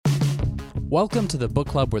Welcome to the book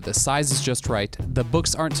club where the size is just right, the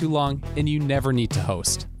books aren't too long, and you never need to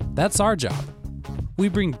host. That's our job. We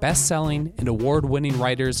bring best-selling and award-winning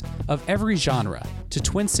writers of every genre to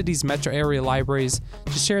Twin Cities metro area libraries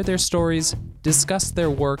to share their stories, discuss their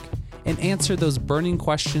work, and answer those burning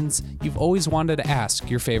questions you've always wanted to ask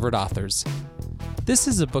your favorite authors. This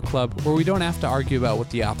is a book club where we don't have to argue about what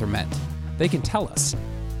the author meant. They can tell us.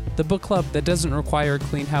 The book club that doesn't require a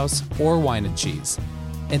clean house or wine and cheese.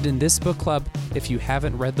 And in this book club, if you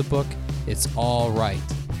haven't read the book, it's all right.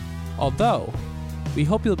 Although, we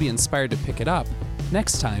hope you'll be inspired to pick it up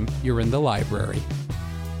next time you're in the library.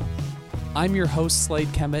 I'm your host, Slade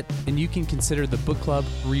Kemet, and you can consider the book club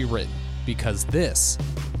rewritten, because this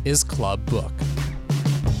is Club Book.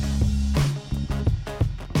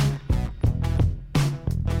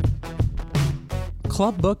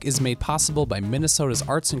 Club Book is made possible by Minnesota's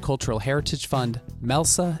Arts and Cultural Heritage Fund,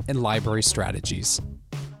 MELSA, and Library Strategies.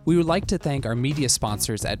 We would like to thank our media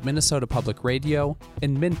sponsors at Minnesota Public Radio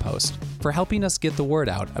and MinPost for helping us get the word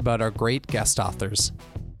out about our great guest authors.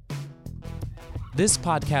 This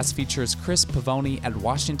podcast features Chris Pavone at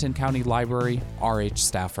Washington County Library, R.H.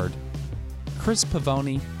 Stafford. Chris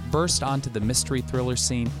Pavone burst onto the mystery thriller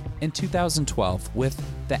scene in 2012 with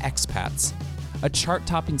The Expats, a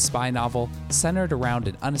chart-topping spy novel centered around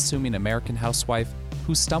an unassuming American housewife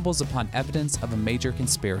who stumbles upon evidence of a major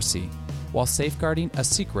conspiracy while safeguarding a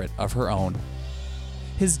secret of her own.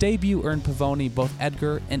 His debut earned Pavone both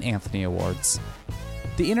Edgar and Anthony awards.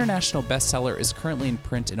 The international bestseller is currently in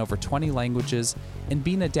print in over 20 languages and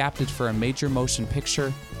being adapted for a major motion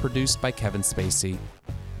picture produced by Kevin Spacey.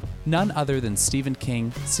 None other than Stephen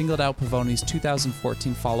King singled out Pavone's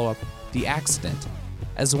 2014 follow-up, The Accident,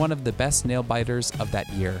 as one of the best nail-biters of that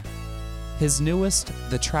year. His newest,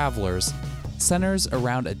 The Travelers, centers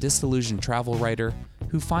around a disillusioned travel writer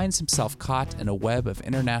who finds himself caught in a web of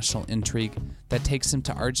international intrigue that takes him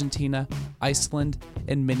to Argentina, Iceland,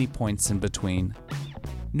 and many points in between.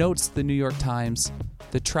 Notes the New York Times,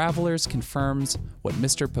 The Travelers confirms what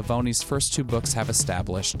Mr. Pavone's first two books have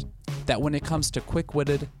established, that when it comes to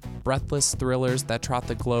quick-witted, breathless thrillers that trot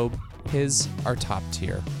the globe, his are top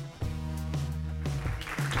tier.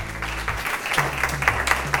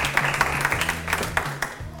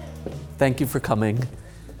 Thank you for coming.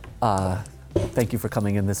 Thank you for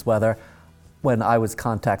coming in this weather. When I was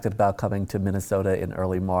contacted about coming to Minnesota in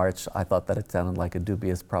early March, I thought that it sounded like a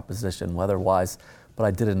dubious proposition weather-wise, but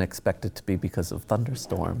I didn't expect it to be because of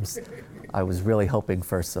thunderstorms. I was really hoping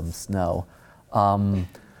for some snow.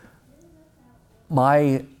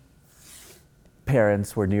 My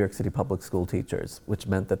parents were New York City public school teachers, which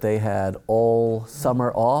meant that they had all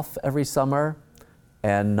summer off every summer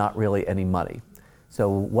and not really any money. So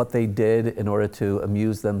what they did in order to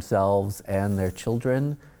amuse themselves and their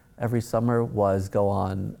children every summer was go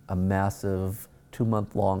on a massive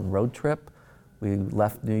 2-month-long road trip. We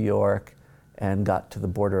left New York and got to the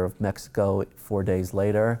border of Mexico 4 days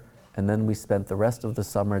later, and then we spent the rest of the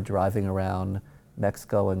summer driving around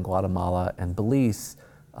Mexico and Guatemala and Belize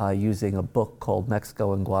using a book called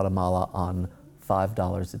Mexico and Guatemala on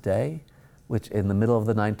 $5 a day, which in the middle of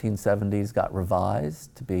the 1970s got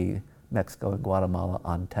revised to be Mexico and Guatemala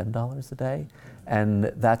on $10 a day.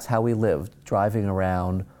 And that's how we lived, driving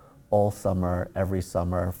around all summer, every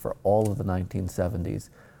summer for all of the 1970s,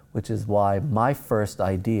 which is why my first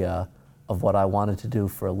idea of what I wanted to do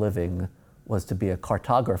for a living was to be a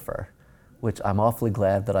cartographer, which I'm awfully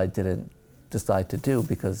glad that I didn't decide to do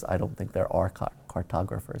because I don't think there are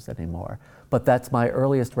cartographers anymore. But that's my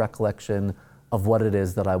earliest recollection of what it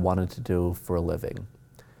is that I wanted to do for a living.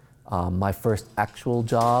 My first actual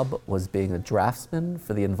job was being a draftsman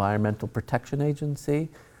for the Environmental Protection Agency.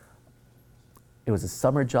 It was a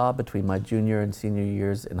summer job between my junior and senior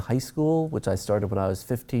years in high school, which I started when I was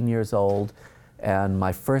 15 years old. And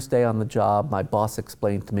my first day on the job, my boss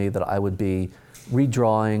explained to me that I would be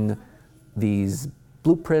redrawing these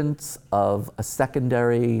blueprints of a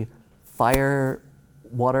secondary fire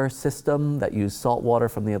water system that used salt water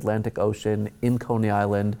from the Atlantic Ocean in Coney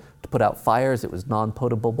Island to put out fires. It was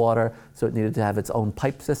non-potable water, so it needed to have its own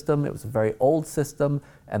pipe system. It was a very old system,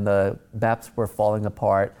 and the maps were falling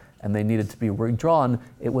apart, and they needed to be redrawn.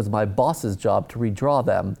 It was my boss's job to redraw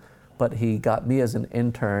them, but he got me as an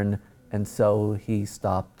intern, and so he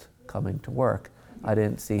stopped coming to work. I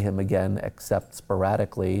didn't see him again except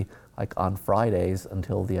sporadically, like on Fridays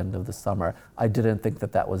until the end of the summer. I didn't think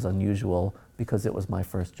that that was unusual because it was my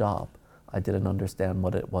first job. I didn't understand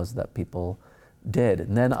what it was that people did.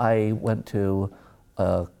 And then I went to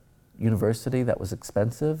a university that was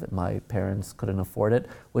expensive. My parents couldn't afford it,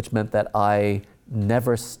 which meant that I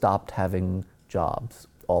never stopped having jobs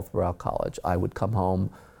all throughout college. I would come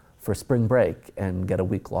home for spring break and get a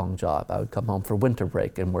week-long job. I would come home for winter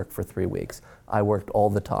break and work for 3 weeks. I worked all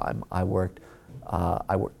the time. I worked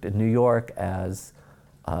in New York as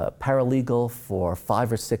a paralegal for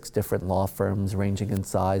 5 or 6 different law firms, ranging in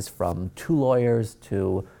size from 2 lawyers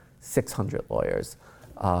to 600 lawyers.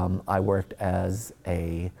 I worked as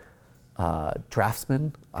a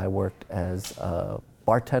draftsman. I worked as a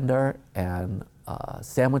bartender and a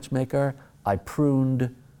sandwich maker. I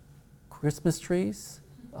pruned Christmas trees.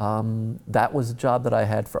 That was a job that I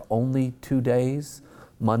had for only 2 days,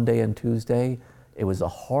 Monday and Tuesday. It was a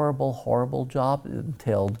horrible, horrible job. It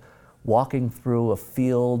entailed walking through a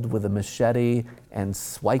field with a machete and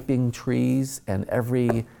swiping trees, and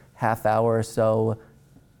every half hour or so,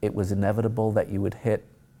 it was inevitable that you would hit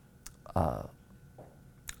a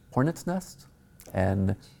hornet's nest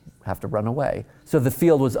and have to run away. So the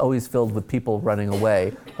field was always filled with people running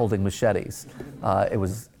away, holding machetes.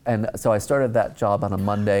 And so I started that job on a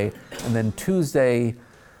Monday, and then Tuesday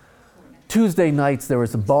nights there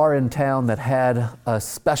was a bar in town that had a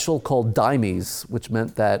special called Dimes, which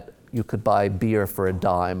meant that you could buy beer for a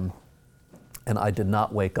dime. And I did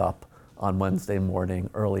not wake up on Wednesday morning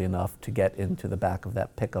early enough to get into the back of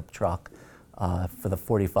that pickup truck for the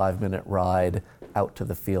 45-minute ride out to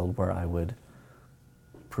the field where I would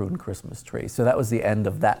prune Christmas trees. So that was the end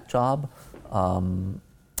of that job.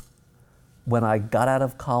 When I got out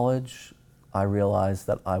of college, I realized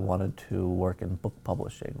that I wanted to work in book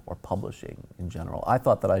publishing or publishing in general. I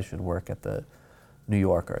thought that I should work at the New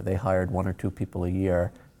Yorker. They hired 1 or 2 people a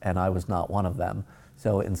year, and I was not one of them.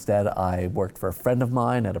 So instead, I worked for a friend of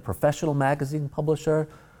mine at a professional magazine publisher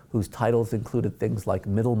whose titles included things like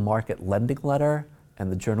Middle Market Lending Letter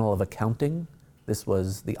and the Journal of Accounting. This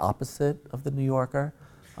was the opposite of the New Yorker.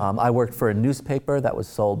 I worked for a newspaper that was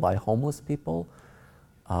sold by homeless people.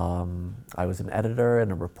 I was an editor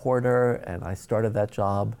and a reporter, and I started that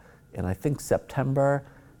job in, I think, September,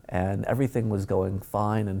 and everything was going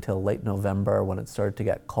fine until late November when it started to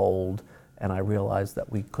get cold, and I realized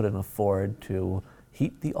that we couldn't afford to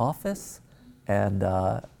heat the office, and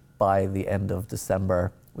by the end of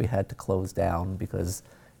December, we had to close down because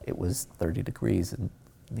it was 30 degrees in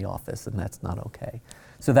the office, and that's not okay.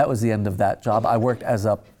 So that was the end of that job. I worked as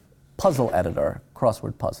a puzzle editor,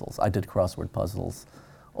 crossword puzzles. I did crossword puzzles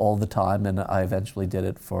all the time, and I eventually did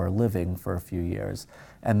it for a living for a few years.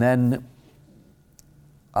 And then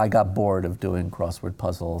I got bored of doing crossword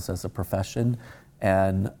puzzles as a profession,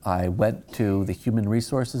 and I went to the human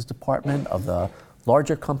resources department of the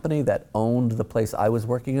larger company that owned the place I was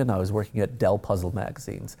working in. I was working at Dell Puzzle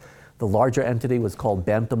Magazines. The larger entity was called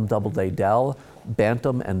Bantam Doubleday Dell.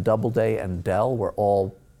 Bantam and Doubleday and Dell were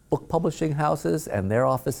all book publishing houses, and their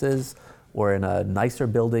offices were in a nicer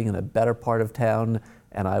building in a better part of town.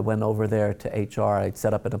 And I went over there to HR, I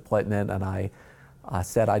set up an appointment, and I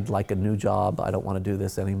said I'd like a new job. I don't want to do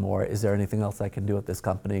this anymore. Is there anything else I can do at this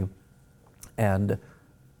company? And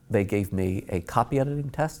they gave me a copy editing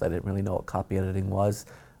test. I didn't really know what copy editing was.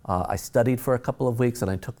 I studied for a couple of weeks,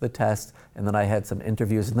 and I took the test, and then I had some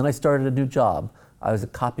interviews, and then I started a new job. I was a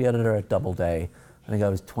copy editor at Doubleday. I think I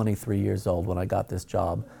was 23 years old when I got this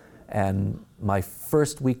job. And my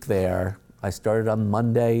first week there, I started on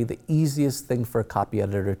Monday. The easiest thing for a copy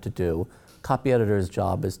editor to do, copy editor's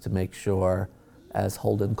job is to make sure, as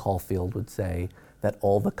Holden Caulfield would say, that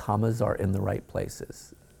all the commas are in the right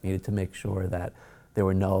places. You needed to make sure that there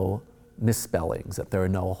were no misspellings, that there were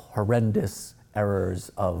no horrendous errors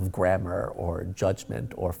of grammar or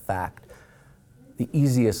judgment or fact. The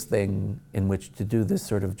easiest thing in which to do this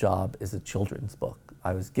sort of job is a children's book.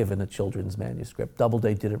 I was given a children's manuscript.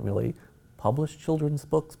 Doubleday didn't really publish children's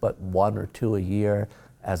books, but 1 or 2 a year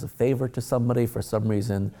as a favor to somebody for some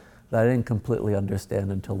reason that I didn't completely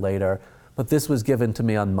understand until later. But this was given to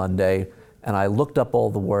me on Monday, and I looked up all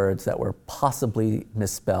the words that were possibly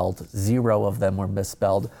misspelled. 0 of them were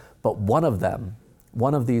misspelled, but one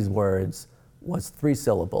of these words was 3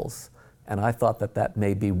 syllables. And I thought that that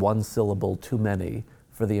may be 1 syllable too many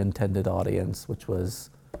for the intended audience, which was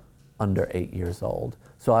under 8 years old.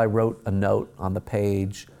 So I wrote a note on the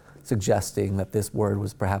page suggesting that this word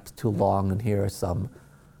was perhaps too long and here are some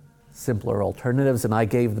simpler alternatives. And I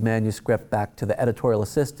gave the manuscript back to the editorial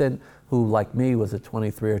assistant, who, like me, was a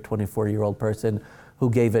 23 or 24-year-old person, who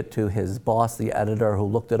gave it to his boss, the editor, who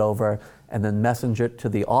looked it over, and then messengered it to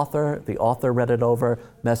the author. The author read it over,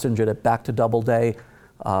 messengered it back to Doubleday,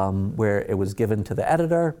 where it was given to the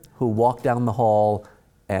editor, who walked down the hall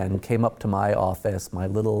and came up to my office, my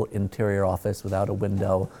little interior office without a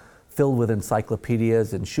window, filled with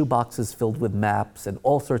encyclopedias and shoeboxes filled with maps and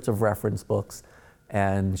all sorts of reference books.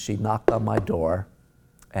 And she knocked on my door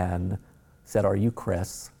and said, "Are you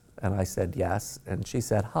Chris?" And I said, yes. And she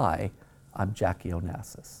said, hi, I'm Jackie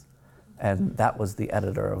Onassis. And that was the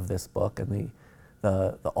editor of this book. And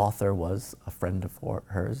the author was a friend of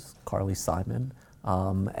hers, Carly Simon.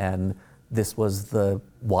 And this was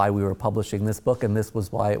why we were publishing this book, and this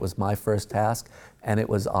was why it was my first task. And it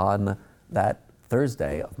was on that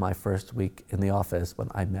Thursday of my first week in the office when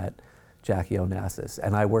I met Jackie Onassis.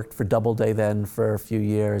 And I worked for Doubleday then for a few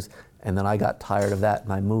years, and then I got tired of that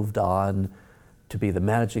and I moved on to be the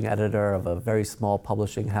managing editor of a very small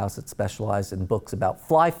publishing house that specialized in books about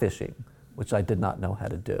fly fishing, which I did not know how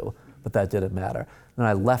to do, but that didn't matter. Then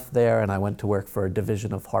I left there and I went to work for a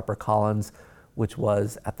division of HarperCollins, which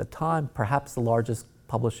was at the time perhaps the largest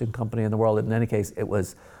publishing company in the world. In any case, it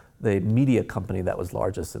was the media company that was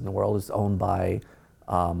largest in the world. It was owned by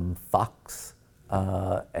Fox,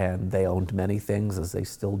 and they owned many things, as they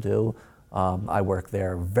still do. I worked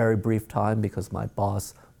there a very brief time because my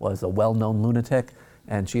boss was a well-known lunatic,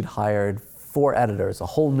 and she'd hired 4 editors, a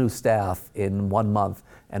whole new staff in 1 month,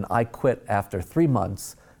 and I quit after 3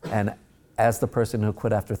 months. And as the person who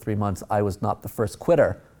quit after 3 months, I was not the first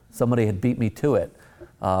quitter. Somebody had beat me to it.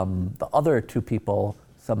 The other 2 people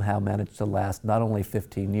somehow managed to last not only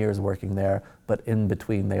 15 years working there, but in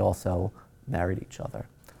between they also married each other.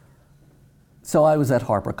 So I was at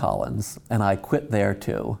HarperCollins, and I quit there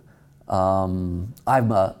too. I'm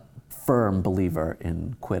a firm believer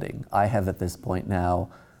in quitting. I have at this point now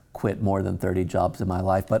quit more than 30 jobs in my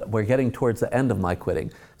life, but we're getting towards the end of my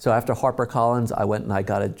quitting. So after HarperCollins, I went and I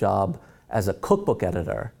got a job as a cookbook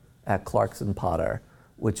editor at Clarkson Potter,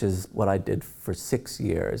 which is what I did for 6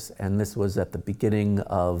 years. And this was at the beginning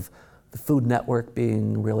of the Food Network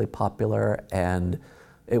being really popular, and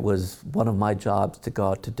it was one of my jobs to go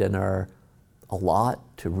out to dinner a lot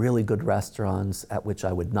to really good restaurants at which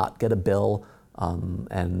I would not get a bill,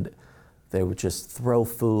 and they would just throw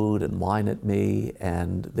food and wine at me,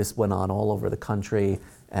 and this went on all over the country,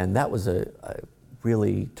 and that was a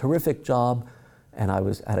really terrific job, and I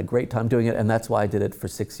had a great time doing it, and that's why I did it for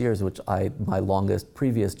 6 years, which my longest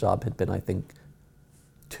previous job had been, I think,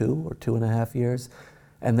 2 or 2.5 years.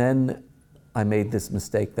 And then I made this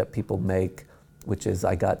mistake that people make, which is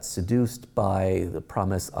I got seduced by the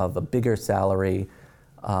promise of a bigger salary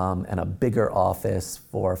and a bigger office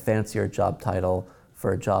for a fancier job title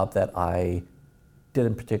for a job that I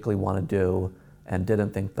didn't particularly want to do and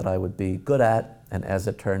didn't think that I would be good at. And as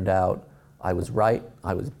it turned out, I was right.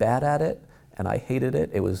 I was bad at it, and I hated it.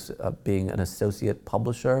 It was being an associate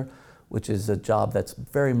publisher, which is a job that's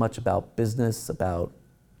very much about business, about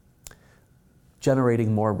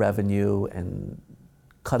generating more revenue and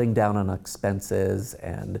cutting down on expenses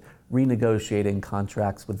and renegotiating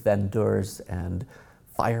contracts with vendors and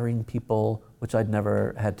firing people, which I'd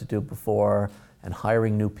never had to do before, and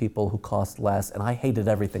hiring new people who cost less, and I hated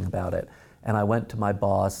everything about it. And I went to my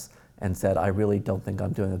boss and said, I really don't think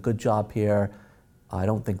I'm doing a good job here. I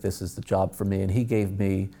don't think this is the job for me. And he gave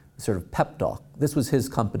me sort of pep talk. This was his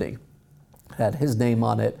company. It had his name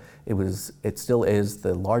on it. It still is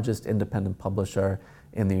the largest independent publisher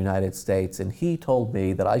in the United States, and he told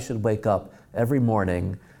me that I should wake up every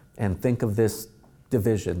morning and think of this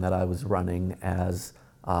division that I was running as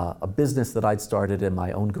a business that I'd started in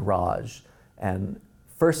my own garage. And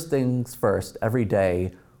first things first, every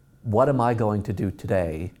day, what am I going to do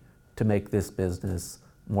today to make this business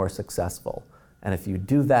more successful? And if you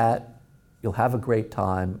do that, you'll have a great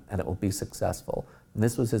time and it will be successful. And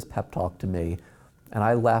this was his pep talk to me. And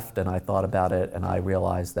I left and I thought about it, and I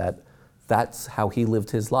realized that that's how he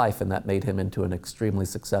lived his life, and that made him into an extremely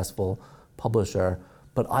successful publisher.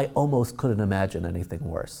 But I almost couldn't imagine anything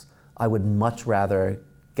worse. I would much rather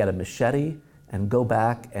get a machete and go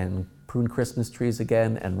back and prune Christmas trees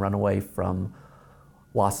again and run away from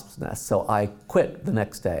wasps' nests. So I quit the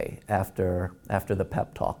next day after the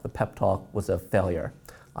pep talk. The pep talk was a failure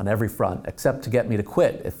on every front, except to get me to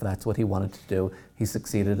quit, if that's what he wanted to do. He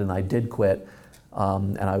succeeded, and I did quit.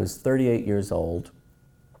 And I was 38 years old.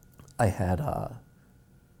 I had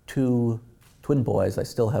 2 twin boys. I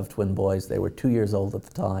still have twin boys. They were 2 years old at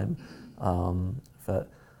the time. An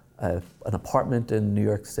apartment in New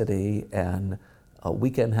York City and a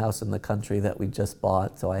weekend house in the country that we just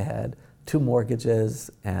bought. So I had 2 mortgages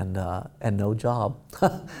and no job.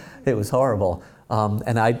 It was horrible.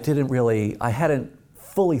 And I hadn't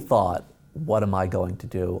fully thought, what am I going to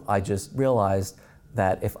do? I just realized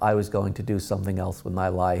that if I was going to do something else with my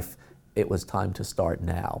life, it was time to start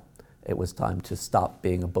now. It was time to stop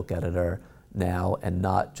being a book editor now and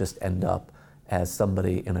not just end up as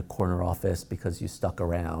somebody in a corner office because you stuck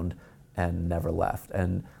around and never left.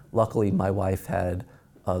 And luckily, my wife had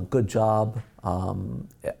a good job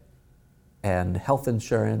and health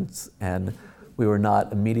insurance, and We were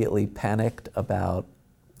not immediately panicked about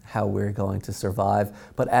how we were going to survive.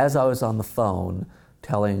 But as I was on the phone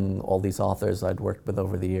telling all these authors I'd worked with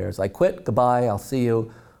over the years, I quit, goodbye, I'll see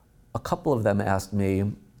you, a couple of them asked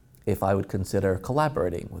me if I would consider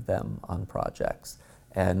collaborating with them on projects.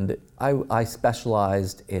 And I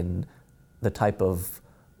specialized in the type of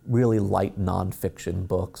really light nonfiction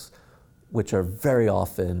books, which are very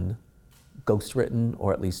often ghostwritten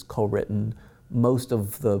or at least co-written. Most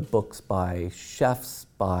of the books by chefs,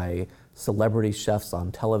 by celebrity chefs on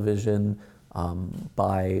television,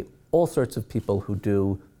 by all sorts of people who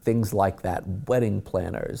do things like that, wedding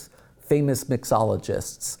planners, famous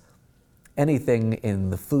mixologists, anything in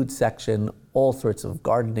the food section, all sorts of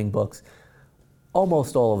gardening books.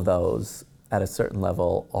 Almost all of those at a certain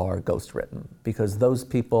level are ghostwritten because those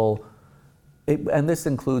people, and this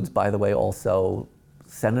includes, by the way, also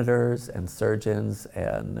senators and surgeons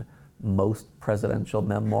and most presidential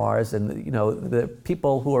memoirs, and the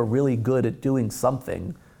people who are really good at doing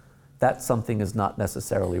something, that something is not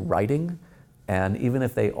necessarily writing. And even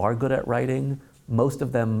if they are good at writing, most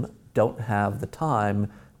of them don't have the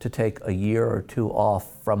time to take a year or two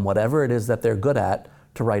off from whatever it is that they're good at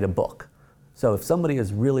to write a book. So if somebody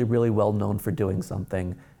is really, really well known for doing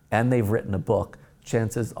something and they've written a book,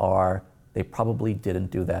 chances are they probably didn't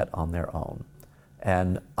do that on their own.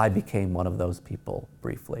 And I became one of those people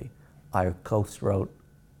briefly. I ghost-wrote.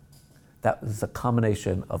 That was a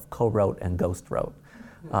combination of co-wrote and ghost-wrote.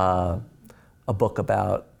 A book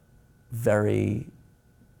about very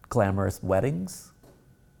glamorous weddings,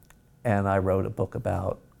 and I wrote a book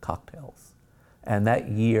about cocktails. And that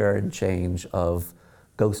year and change of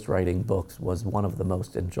ghostwriting books was one of the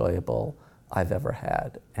most enjoyable I've ever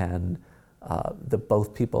had. And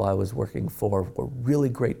both people I was working for were really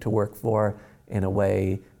great to work for in a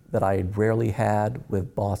way that I rarely had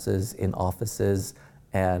with bosses in offices,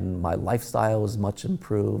 and my lifestyle was much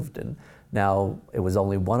improved. And now it was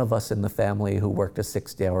only one of us in the family who worked a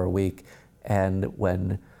 60-hour week, and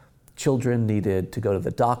when children needed to go to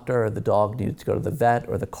the doctor, or the dog needed to go to the vet,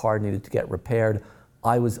 or the car needed to get repaired,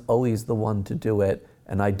 I was always the one to do it.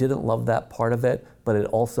 And I didn't love that part of it, but it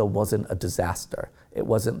also wasn't a disaster. It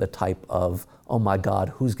wasn't the type of, oh my God,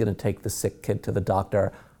 who's gonna take the sick kid to the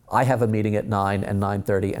doctor? I have a meeting at 9 and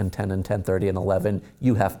 9:30 and 10 and 10:30 and 11,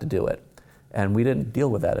 you have to do it. And we didn't deal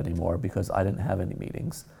with that anymore because I didn't have any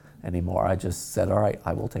meetings anymore. I just said, all right,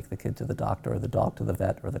 I will take the kid to the doctor or the dog to the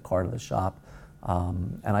vet or the car to the shop.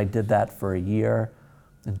 And I did that for a year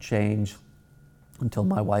and change until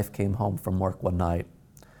my wife came home from work one night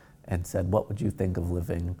and said, what would you think of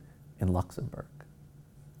living in Luxembourg?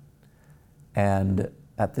 And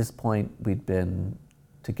at this point, we'd been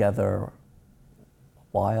together a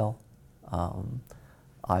while.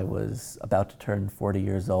 I was about to turn 40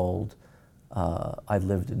 years old. I'd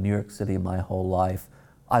lived in New York City my whole life.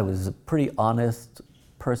 I was a pretty honest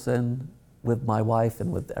person with my wife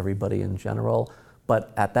and with everybody in general.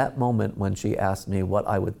 But at that moment when she asked me what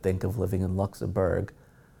I would think of living in Luxembourg,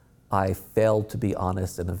 I failed to be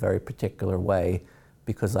honest in a very particular way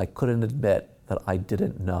because I couldn't admit that I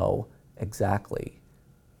didn't know exactly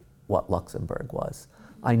what Luxembourg was.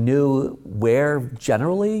 I knew where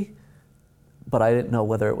generally, but I didn't know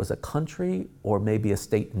whether it was a country or maybe a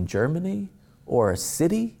state in Germany or a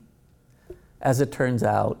city. As it turns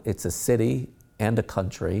out, it's a city and a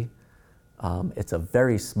country. It's a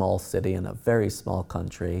very small city and a very small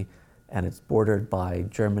country, and it's bordered by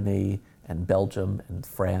Germany and Belgium and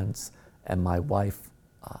France, and my wife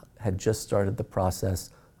had just started the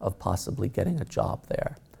process of possibly getting a job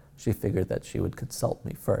there. She figured that she would consult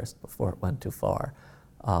me first before it went too far.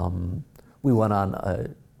 We went on a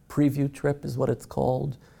preview trip, is what it's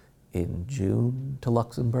called, in June to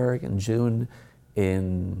Luxembourg. And June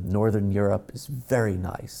in Northern Europe is very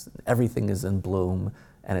nice. Everything is in bloom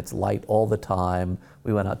and it's light all the time.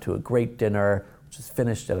 We went out to a great dinner, which was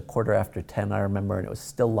finished at 10:15, I remember, and it was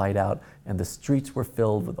still light out, and the streets were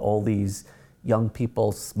filled with all these young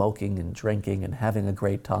people smoking and drinking and having a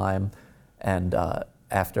great time. And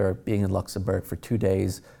after being in Luxembourg for 2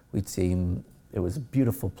 days, we'd seen it was a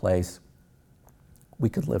beautiful place. We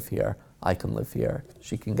could live here. I can live here.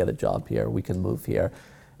 She can get a job here. We can move here.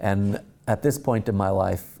 And at this point in my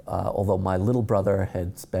life, although my little brother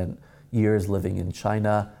had spent years living in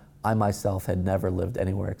China, I myself had never lived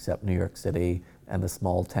anywhere except New York City and a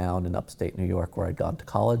small town in upstate New York where I'd gone to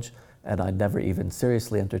college. And I never even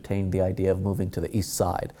seriously entertained the idea of moving to the East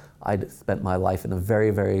Side. I'd spent my life in a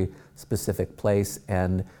very, very specific place,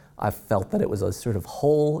 and I felt that it was a sort of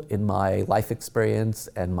hole in my life experience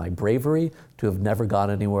and my bravery to have never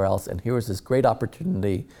gone anywhere else. And here was this great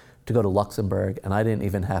opportunity to go to Luxembourg, and I didn't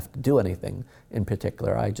even have to do anything in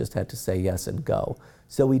particular. I just had to say yes and go.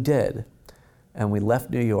 So we did. And we left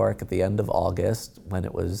New York at the end of August when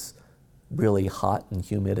it was really hot and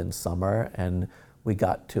humid in summer, and we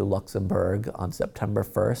got to Luxembourg on September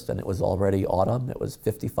 1st, and it was already autumn. It was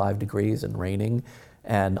 55 degrees and raining,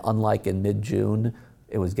 and unlike in mid-June,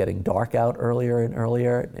 it was getting dark out earlier and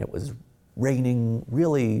earlier. It was raining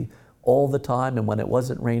really all the time, and when it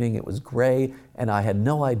wasn't raining, it was gray, and I had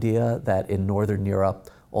no idea that in Northern Europe,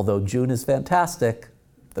 although June is fantastic,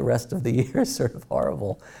 the rest of the year is sort of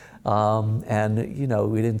horrible. And you know,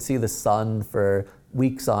 we didn't see the sun for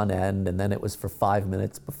weeks on end, and then it was for 5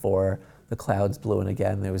 minutes before the clouds blew in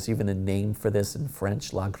again. There was even a name for this in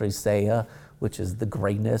French, la grisaille, which is the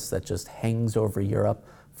grayness that just hangs over Europe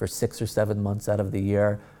for 6 or 7 months out of the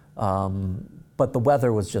year. But the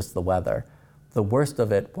weather was just the weather. The worst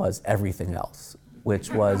of it was everything else,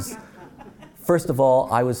 which was, first of all,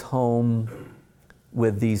 I was home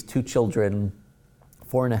with these 2 children,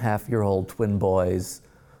 4.5-year-old twin boys,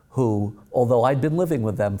 who, although I'd been living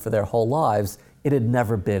with them for their whole lives, it had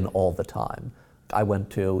never been all the time. I went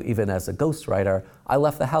to, even as a ghostwriter, I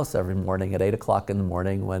left the house every morning at 8 o'clock in the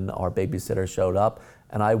morning when our babysitter showed up,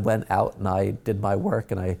 and I went out and I did my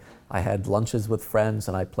work, and I had lunches with friends,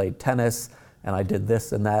 and I played tennis, and I did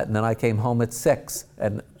this and that, and then I came home at 6,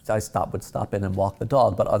 and I would stop in and walk the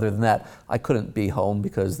dog, but other than that, I couldn't be home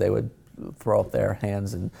because they would throw up their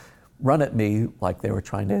hands and run at me like they were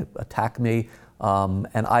trying to attack me,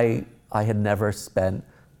 and I had never spent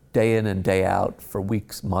day in and day out for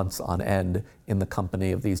weeks, months on end in the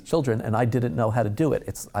company of these children, and I didn't know how to do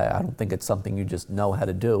it. I don't think it's something you just know how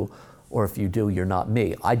to do, or if you do, you're not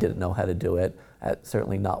me. I didn't know how to do it,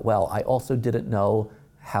 certainly not well. I also didn't know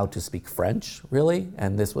how to speak French, really,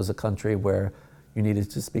 and this was a country where you needed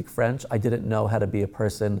to speak French. I didn't know how to be a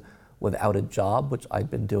person without a job, which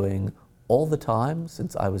I'd been doing all the time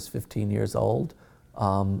since I was 15 years old.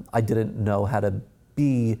 I didn't know how to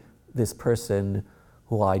be this person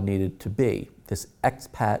who I needed to be, this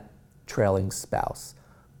expat trailing spouse,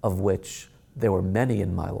 of which there were many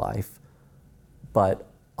in my life, but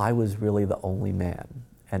I was really the only man.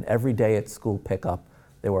 And every day at school pickup,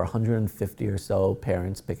 there were 150 or so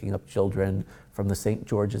parents picking up children from the St.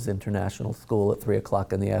 George's International School at 3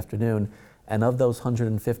 o'clock in the afternoon. And of those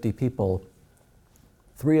 150 people,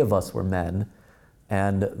 3 of us were men,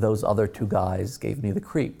 and those other 2 guys gave me the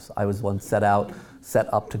creeps. I was once set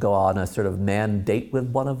up to go on a sort of man date with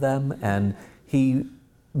one of them, and he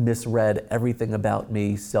misread everything about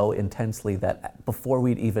me so intensely that before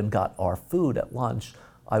we'd even got our food at lunch,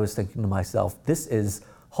 I was thinking to myself, this is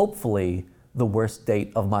hopefully the worst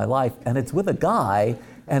date of my life, and it's with a guy,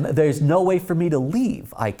 and there's no way for me to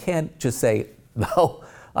leave. I can't just say no.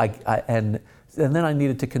 And then I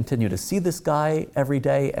needed to continue to see this guy every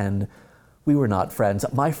day, and we were not friends.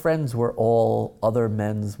 My friends were all other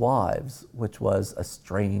men's wives, which was a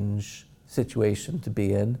strange situation to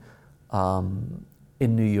be in.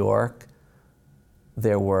 In New York,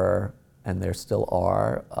 there were, and there still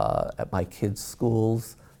are, at my kids'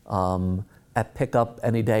 schools, at pickup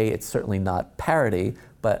any day, it's certainly not parity,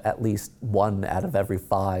 but at least 1 out of every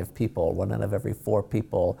 5 people, 1 out of every 4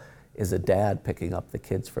 people is a dad picking up the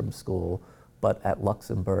kids from school. But at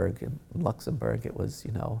Luxembourg, it was,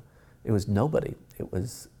 it was nobody. It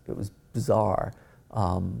was bizarre.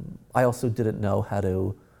 I also didn't know how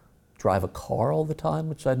to drive a car all the time,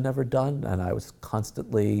 which I'd never done, and I was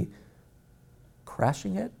constantly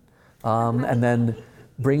crashing it. And then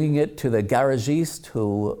bringing it to the garagiste,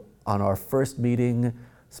 who on our first meeting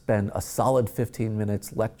spent a solid 15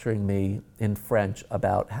 minutes lecturing me in French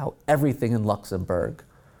about how everything in Luxembourg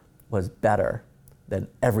was better than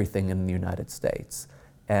everything in the United States.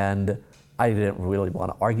 And I didn't really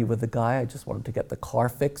want to argue with the guy. I just wanted to get the car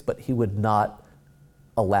fixed, but he would not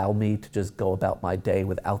allow me to just go about my day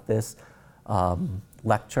without this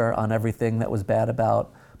lecture on everything that was bad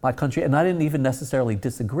about my country. And I didn't even necessarily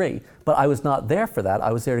disagree, but I was not there for that.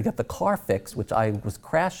 I was there to get the car fixed, which I was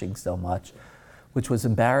crashing so much, which was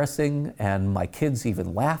embarrassing. And my kids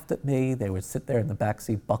even laughed at me. They would sit there in the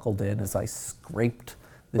backseat buckled in as I scraped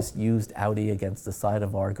this used Audi against the side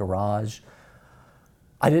of our garage.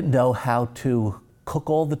 I didn't know how to cook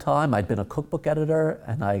all the time. I'd been a cookbook editor,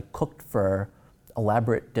 and I cooked for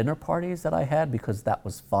elaborate dinner parties that I had because that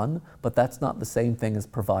was fun, but that's not the same thing as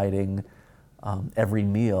providing every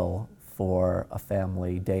meal for a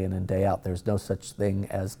family day in and day out. There's no such thing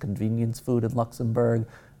as convenience food in Luxembourg.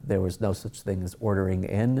 There was no such thing as ordering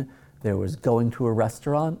in. There was going to a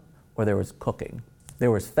restaurant, or there was cooking.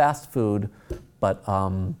 There was fast food, but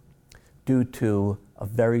due to a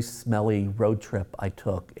very smelly road trip I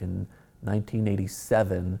took in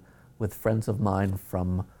 1987 with friends of mine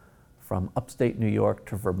from upstate New York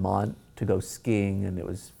to Vermont to go skiing, and it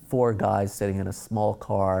was 4 guys sitting in a small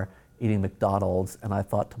car eating McDonald's, and I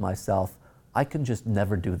thought to myself, I can just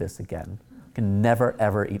never do this again. I can never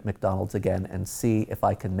ever eat McDonald's again and see if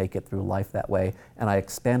I can make it through life that way. And I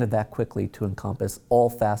expanded that quickly to encompass all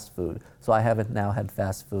fast food. So I haven't now had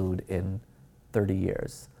fast food in 30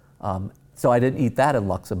 years. So I didn't eat that in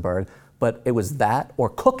Luxembourg, but it was that or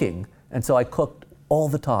cooking. And so I cooked all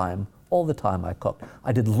the time I cooked.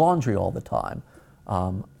 I did laundry all the time.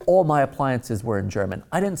 All my appliances were in German.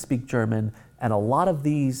 I didn't speak German, and a lot of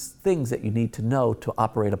these things that you need to know to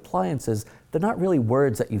operate appliances, they're not really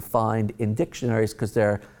words that you find in dictionaries because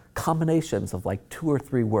they're combinations of like 2 or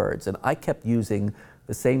 3 words. And I kept using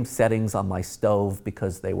the same settings on my stove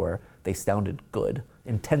because they sounded good.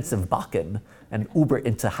 Intensive Backen and Uber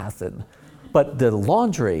Interhassen. But the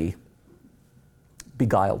laundry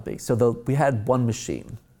beguiled me. So we had one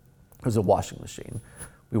machine. It was a washing machine.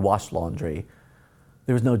 We washed laundry.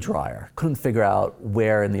 There was no dryer. Couldn't figure out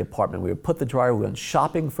where in the apartment we would put the dryer. We went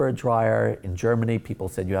shopping for a dryer in Germany. People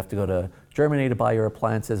said you have to go to Germany to buy your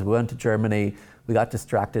appliances. We went to Germany. We got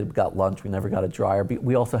distracted. We got lunch. We never got a dryer.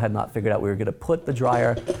 We also had not figured out where we were going to put the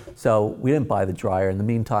dryer. So we didn't buy the dryer. In the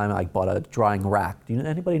meantime, I bought a drying rack.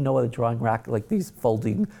 Anybody know what a drying rack? Like these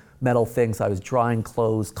folding metal things. I was drying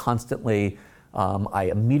clothes constantly. I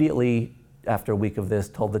immediately, after a week of this,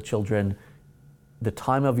 told the children, the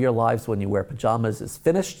time of your lives when you wear pajamas is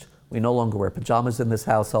finished. We no longer wear pajamas in this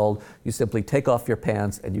household. You simply take off your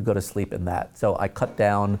pants and you go to sleep in that. So I cut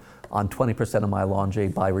down on 20% of my laundry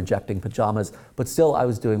by rejecting pajamas, but still I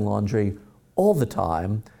was doing laundry all the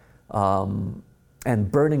time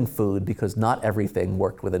and burning food because not everything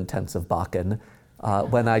worked with intensive Backen.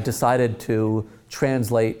 When I decided to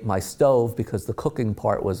translate my stove because the cooking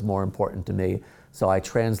part was more important to me, so I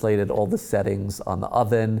translated all the settings on the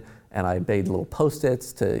oven and I made little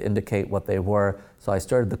Post-its to indicate what they were. So I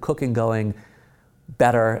started the cooking going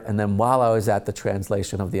better, and then while I was at the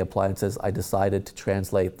translation of the appliances, I decided to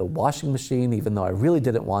translate the washing machine, even though I really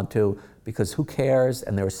didn't want to, because who cares?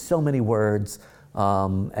 And there were so many words.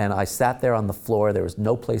 And I sat there on the floor, there was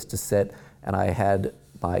no place to sit, and I had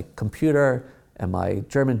my computer and my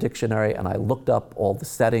German dictionary, and I looked up all the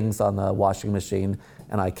settings on the washing machine,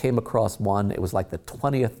 and I came across one. It was like the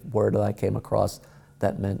 20th word that I came across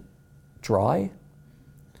that meant dry.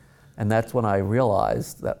 And that's when I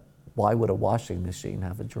realized that why would a washing machine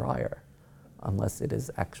have a dryer unless it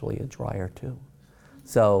is actually a dryer too?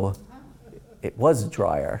 So it was a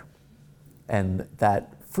dryer, and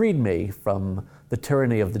that freed me from the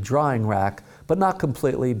tyranny of the drying rack, but not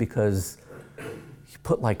completely, because you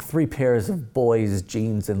put like 3 pairs of boys'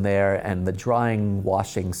 jeans in there and the drying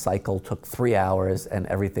washing cycle took 3 hours and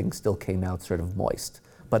everything still came out sort of moist,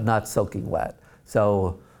 but not soaking wet.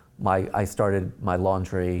 So I started my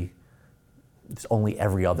laundry, it's only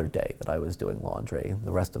every other day that I was doing laundry.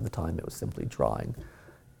 The rest of the time it was simply drying.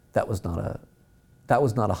 That was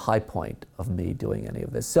not a high point of me doing any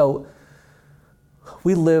of this. So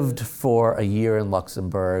we lived for a year in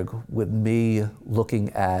Luxembourg with me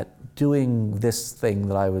looking at doing this thing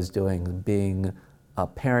that I was doing, being a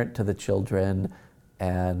parent to the children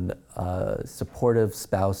and a supportive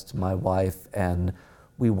spouse to my wife, and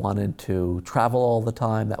we wanted to travel all the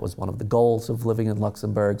time. That was one of the goals of living in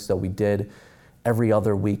Luxembourg. So we did every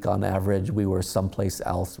other week on average, we were someplace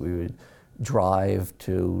else. We would drive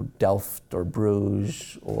to Delft or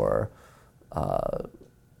Bruges or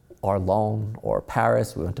Arlon or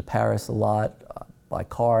Paris. We went to Paris a lot, by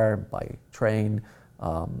car, by train.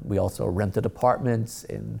 We also rented apartments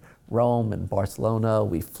in Rome and Barcelona.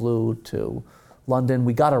 We flew to London.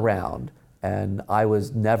 We got around, and I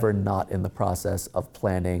was never not in the process of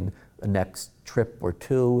planning the next trip or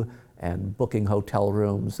two and booking hotel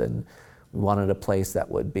rooms. And we wanted a place that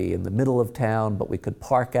would be in the middle of town, but we could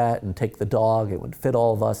park at and take the dog. It would fit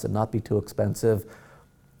all of us and not be too expensive.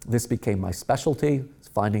 This became my specialty,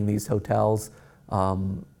 finding these hotels.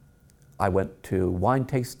 I went to wine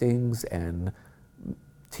tastings and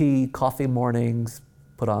coffee mornings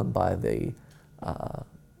put on by the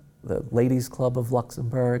Ladies Club of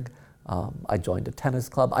Luxembourg. I joined a tennis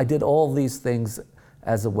club. I did all these things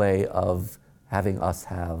as a way of having us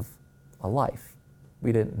have a life.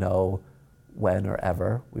 We didn't know when or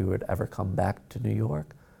ever we would ever come back to New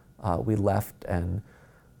York. We left and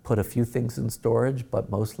put a few things in storage, but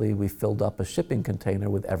mostly we filled up a shipping container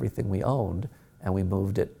with everything we owned and we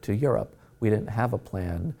moved it to Europe. We didn't have a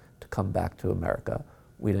plan to come back to America.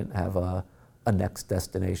 We didn't have a next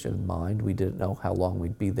destination in mind. We didn't know how long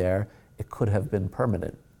we'd be there. It could have been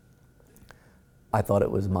permanent. I thought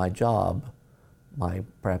it was my job, my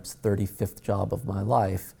perhaps 35th job of my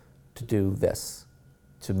life, to do this,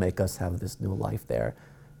 to make us have this new life there.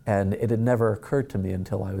 And it had never occurred to me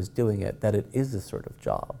until I was doing it that it is a sort of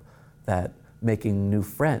job, that making new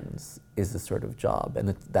friends is a sort of job. And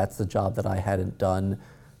that's the job that I hadn't done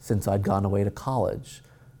since I'd gone away to college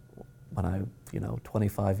when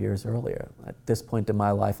 25 years earlier. At this point in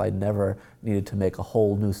my life, I never needed to make a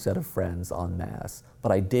whole new set of friends en masse.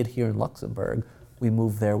 But I did here in Luxembourg. We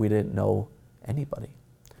moved there, we didn't know anybody.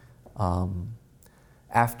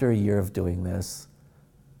 After a year of doing this,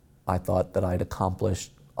 I thought that I'd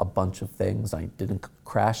accomplished a bunch of things. I didn't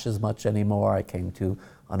crash as much anymore. I came to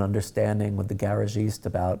an understanding with the garagiste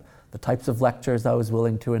about the types of lectures I was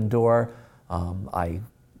willing to endure. I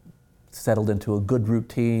settled into a good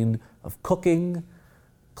routine of cooking,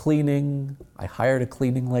 cleaning. I hired a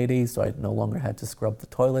cleaning lady, so I no longer had to scrub the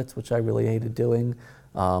toilets, which I really hated doing.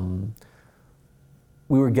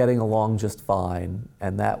 We were getting along just fine,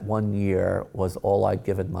 and that 1 year was all I'd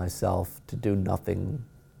given myself to do nothing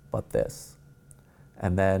but this.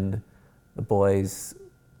 And then the boys'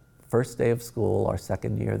 first day of school, our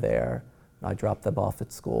second year there, I dropped them off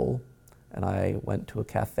at school, and I went to a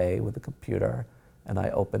cafe with a computer, and I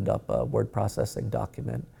opened up a word processing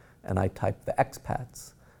document, and I typed the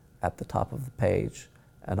Expats at the top of the page,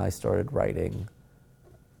 and I started writing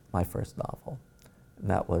my first novel. And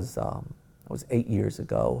that was 8 years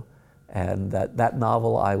ago, and that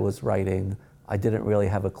novel I was writing, I didn't really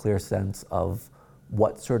have a clear sense of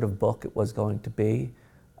what sort of book it was going to be.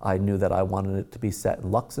 I knew that I wanted it to be set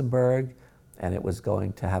in Luxembourg, and it was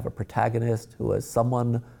going to have a protagonist who was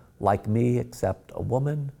someone like me, except a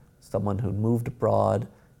woman, someone who moved abroad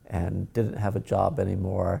and didn't have a job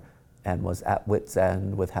anymore and was at wit's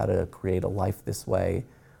end with how to create a life this way.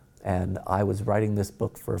 And I was writing this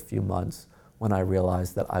book for a few months when I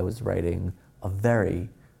realized that I was writing a very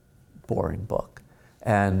boring book.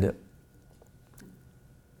 And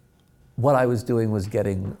what I was doing was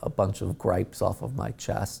getting a bunch of gripes off of my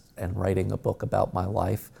chest and writing a book about my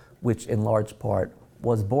life, which in large part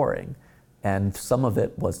was boring. And some of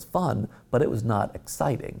it was fun, but it was not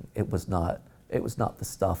exciting. It was not the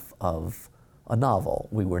stuff of a novel.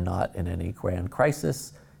 We were not in any grand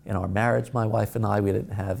crisis in our marriage, my wife and I. We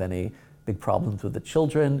didn't have any big problems with the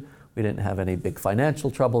children. We didn't have any big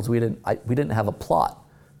financial troubles. We didn't have a plot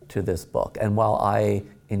to this book. And while I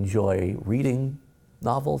enjoy reading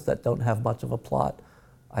novels that don't have much of a plot,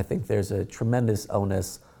 I think there's a tremendous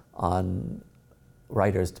onus on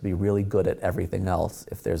writers to be really good at everything else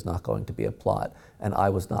if there's not going to be a plot. And I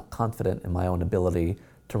was not confident in my own ability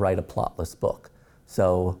to write a plotless book.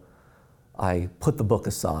 So I put the book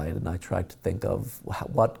aside and I tried to think of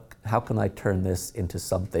how can I turn this into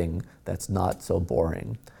something that's not so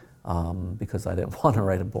boring, because I didn't want to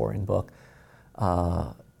write a boring book.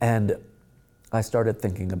 And I started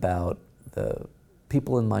thinking about the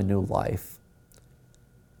people in my new life,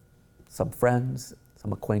 some friends,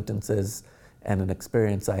 some acquaintances, and an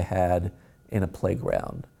experience I had in a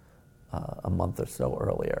playground a month or so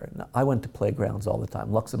earlier. Now, I went to playgrounds all the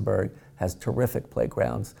time. Luxembourg has terrific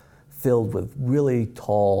playgrounds filled with really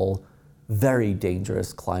tall, very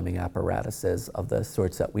dangerous climbing apparatuses of the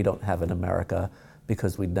sorts that we don't have in America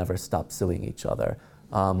because we'd never stop suing each other.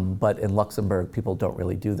 But in Luxembourg, people don't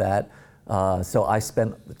really do that. So I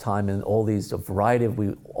spent the time in all these,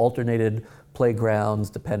 we alternated playgrounds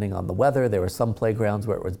depending on the weather. There were some playgrounds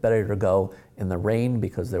where it was better to go in the rain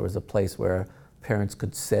because there was a place where parents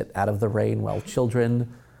could sit out of the rain while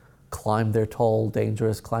children climbed their tall,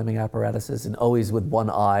 dangerous climbing apparatuses, and always with one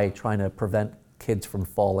eye trying to prevent kids from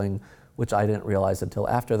falling, which I didn't realize until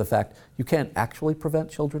after the fact. You can't actually prevent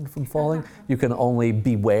children from falling. You can only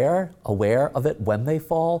be aware of it when they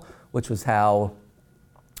fall, which was how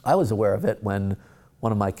I was aware of it when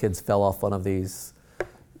one of my kids fell off one of these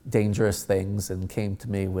dangerous things and came to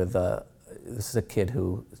me with this is a kid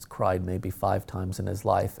who has cried maybe 5 times in his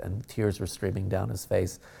life and tears were streaming down his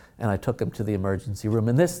face. And I took him to the emergency room.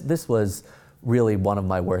 And this was really one of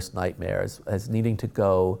my worst nightmares, as needing to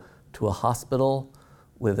go to a hospital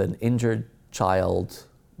with an injured child,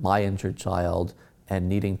 my injured child, and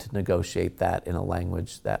needing to negotiate that in a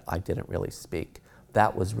language that I didn't really speak.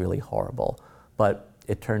 That was really horrible. But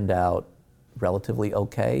it turned out relatively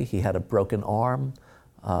okay. He had a broken arm.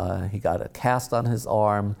 He got a cast on his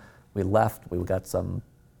arm. We left. We got some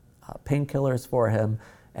painkillers for him.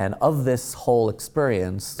 And of this whole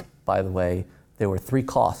experience, by the way, there were 3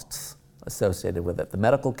 costs associated with it: the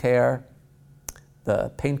medical care,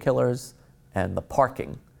 the painkillers, and the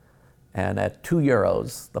parking. And at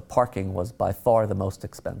 €2, the parking was by far the most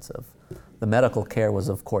expensive. The medical care was,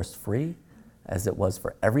 of course, free, as it was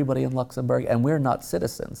for everybody in Luxembourg. And we're not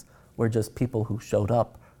citizens. We're just people who showed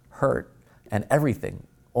up hurt, and everything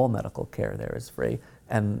All medical care there is free.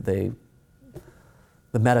 And the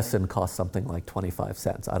medicine costs something like 25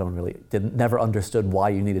 cents. I never understood why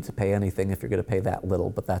you needed to pay anything if you're going to pay that little,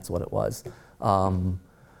 but that's what it was.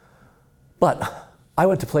 But I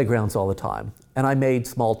went to playgrounds all the time, and I made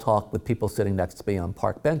small talk with people sitting next to me on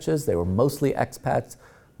park benches. They were mostly expats,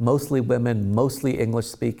 mostly women, mostly English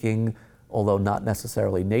speaking, although not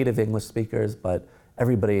necessarily native English speakers, but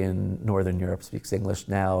everybody in Northern Europe speaks English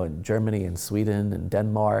now, in Germany and Sweden and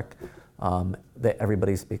Denmark.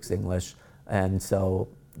 Everybody speaks English, and so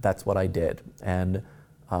that's what I did. And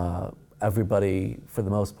everybody, for the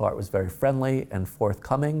most part, was very friendly and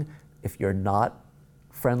forthcoming. If you're not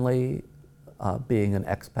friendly, being an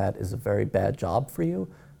expat is a very bad job for you,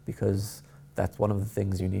 because that's one of the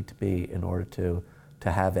things you need to be in order to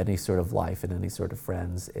have any sort of life and any sort of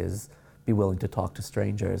friends, is be willing to talk to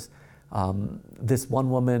strangers. This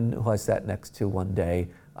one woman who I sat next to one day,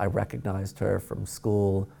 I recognized her from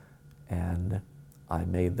school, and I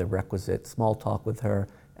made the requisite small talk with her,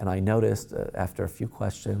 and I noticed after a few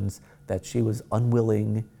questions that she was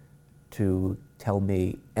unwilling to tell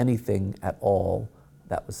me anything at all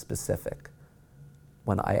that was specific.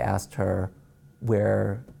 When I asked her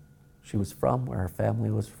where she was from, where her family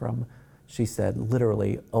was from, she said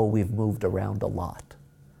literally, "Oh, we've moved around a lot."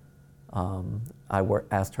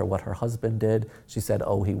 Asked her what her husband did. She said,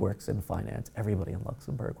 "Oh, he works in finance." Everybody in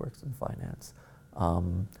Luxembourg works in finance.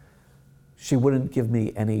 She wouldn't give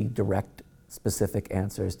me any direct, specific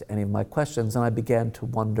answers to any of my questions, and I began to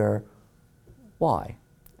wonder why.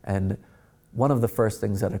 And one of the first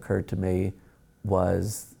things that occurred to me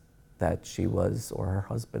was that she was, or her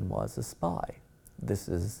husband was, a spy. This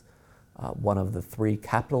is one of the 3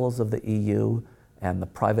 capitals of the EU and the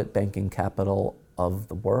private banking capital of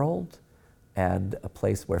the world, and a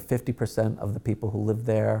place where 50% of the people who live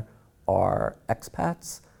there are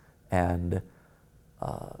expats, and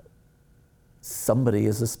somebody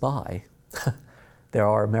is a spy. There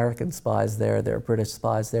are American spies there, there are British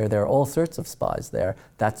spies there, there are all sorts of spies there.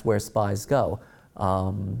 That's where spies go.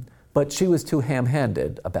 But she was too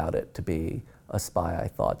ham-handed about it to be a spy, I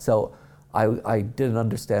thought. So I didn't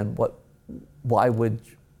understand why would,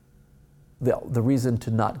 the reason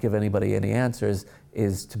to not give anybody any answers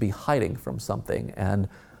is to be hiding from something. And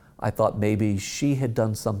I thought maybe she had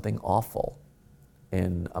done something awful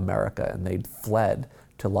in America and they'd fled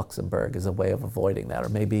to Luxembourg as a way of avoiding that. Or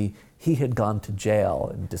maybe he had gone to jail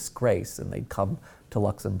in disgrace and they'd come to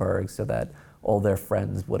Luxembourg so that all their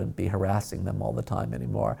friends wouldn't be harassing them all the time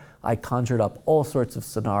anymore. I conjured up all sorts of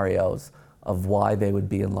scenarios of why they would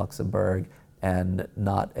be in Luxembourg and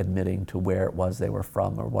not admitting to where it was they were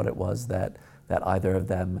from or what it was that either of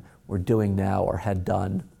them were doing now or had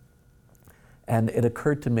done. And it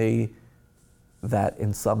occurred to me that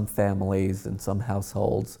in some families, in some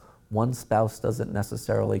households, one spouse doesn't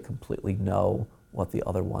necessarily completely know what the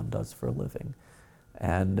other one does for a living.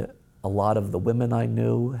 And a lot of the women I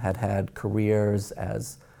knew had had careers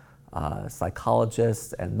as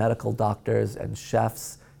psychologists and medical doctors and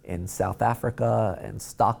chefs in South Africa and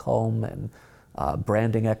Stockholm and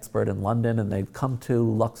branding expert in London, and they'd come to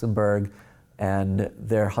Luxembourg and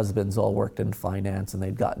their husbands all worked in finance and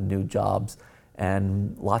they'd gotten new jobs,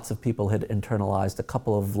 and lots of people had internalized a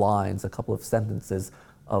couple of lines, a couple of sentences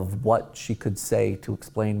of what she could say to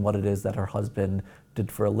explain what it is that her husband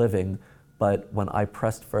did for a living. But when I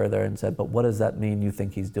pressed further and said, but what does that mean you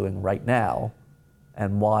think he's doing right now?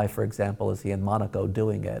 And why, for example, is he in Monaco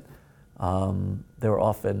doing it? There were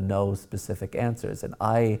often no specific answers. And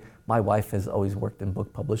my wife has always worked in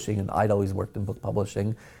book publishing, and I'd always worked in book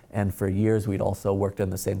publishing. And for years, we'd also worked in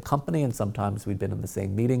the same company, and sometimes we'd been in the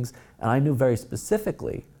same meetings. And I knew very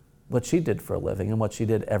specifically what she did for a living and what she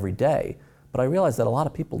did every day. But I realized that a lot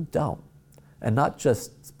of people don't. And not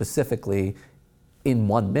just specifically in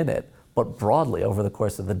 1 minute, but broadly over the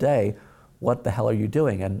course of the day, what the hell are you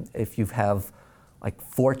doing? And if you have like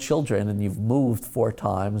 4 children and you've moved 4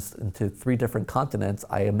 times into 3 different continents,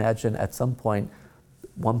 I imagine at some point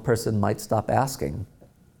one person might stop asking,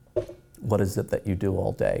 what is it that you do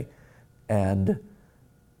all day? And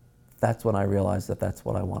that's when I realized that that's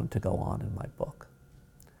what I wanted to go on in my book.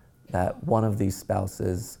 That one of these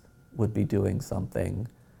spouses would be doing something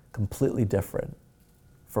completely different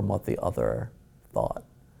from what the other thought.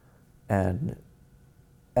 And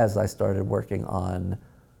as I started working on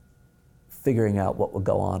figuring out what would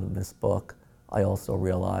go on in this book, I also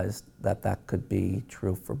realized that that could be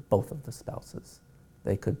true for both of the spouses.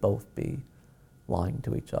 They could both be lying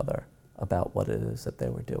to each other about what it is that they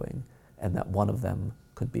were doing, and that one of them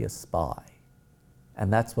could be a spy.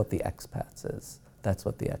 And that's what the Expats is. That's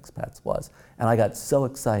what the Expats was. And I got so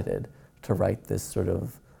excited to write this sort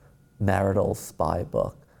of marital spy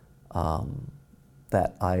book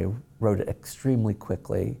that I wrote it extremely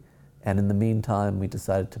quickly. And in the meantime, we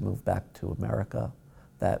decided to move back to America.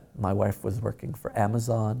 That my wife was working for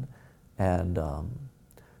Amazon, and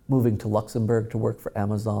moving to Luxembourg to work for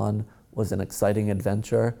Amazon was an exciting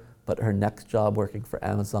adventure, but her next job working for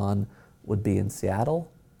Amazon would be in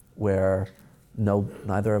Seattle, where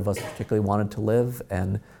neither of us particularly wanted to live,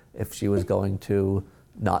 and if she was going to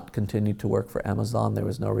not continue to work for Amazon, there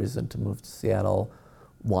was no reason to move to Seattle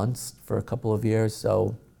once for a couple of years,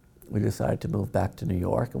 so we decided to move back to New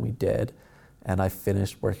York, and we did, and I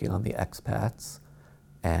finished working on the Expats,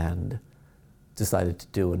 and decided to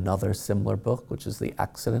do another similar book, which is The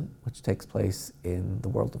Accident, which takes place in the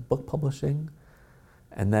world of book publishing.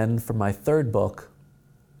 And then for my third book,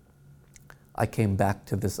 I came back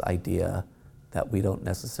to this idea that we don't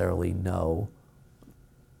necessarily know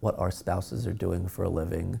what our spouses are doing for a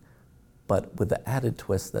living, but with the added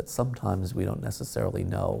twist that sometimes we don't necessarily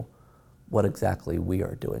know what exactly we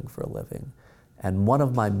are doing for a living. And one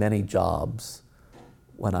of my many jobs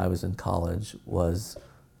when I was in college was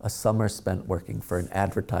a summer spent working for an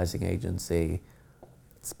advertising agency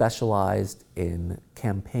specialized in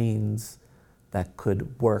campaigns that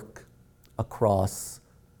could work across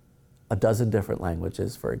a dozen different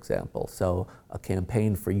languages, for example. So a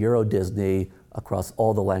campaign for Euro Disney across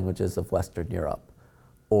all the languages of Western Europe.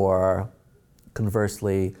 Or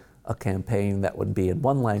conversely, a campaign that would be in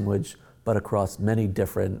one language, but across many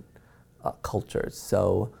different cultures.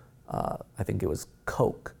 So I think it was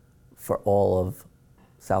Coke for all of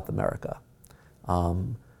South America.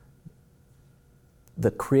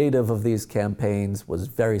 The creative of these campaigns was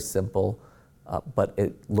very simple, but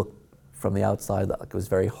it looked from the outside like it was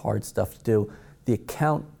very hard stuff to do. The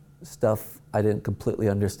account stuff I didn't completely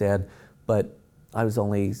understand, but I was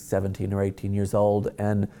only 17 or 18 years old,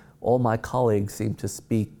 and all my colleagues seemed to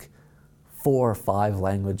speak 4 or 5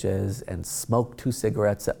 languages and smoke 2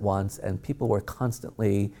 cigarettes at once, and people were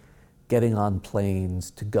constantly getting on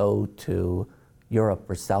planes to go to Europe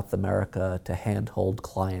or South America to handhold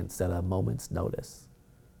clients at a moment's notice.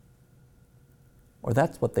 Or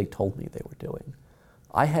that's what they told me they were doing.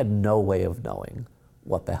 I had no way of knowing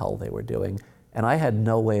what the hell they were doing, and I had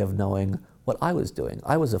no way of knowing what I was doing.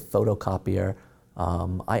 I was a photocopier,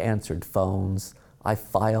 I answered phones, I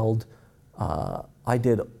filed, I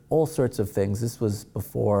did all sorts of things. This was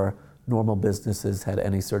before normal businesses had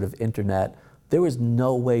any sort of internet. There was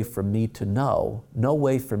no way for me to know, no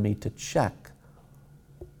way for me to check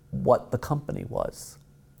what the company was.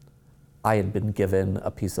 I had been given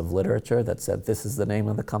a piece of literature that said, this is the name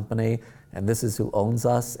of the company, and this is who owns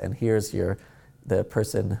us, and here's the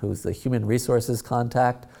person who's the human resources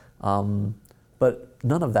contact. But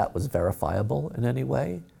none of that was verifiable in any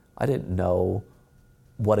way. I didn't know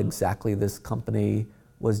what exactly this company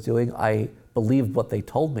was doing. I believed what they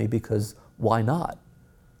told me because why not?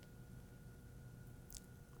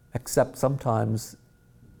 Except sometimes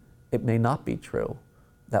it may not be true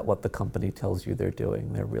that what the company tells you they're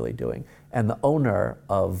doing, they're really doing. And the owner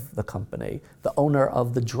of the company, the owner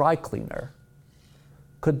of the dry cleaner,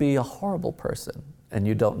 could be a horrible person, and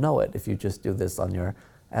you don't know it if you just do this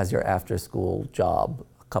as your after-school job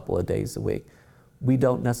a couple of days a week. We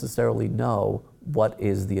don't necessarily know what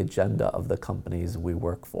is the agenda of the companies we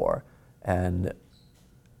work for. And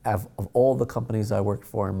of all the companies I worked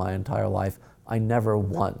for in my entire life, I never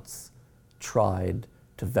once tried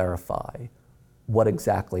to verify what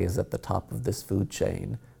exactly is at the top of this food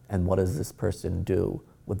chain and what does this person do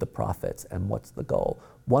with the profits and what's the goal.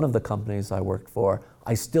 One of the companies I worked for,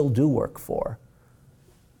 I still do work for,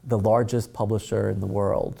 the largest publisher in the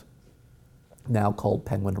world, now called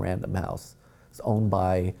Penguin Random House. It's owned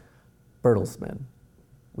by Bertelsmann,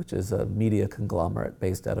 which is a media conglomerate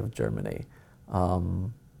based out of Germany.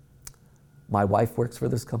 My wife works for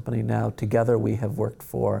this company now. Together we have worked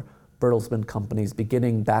for Bertelsmann companies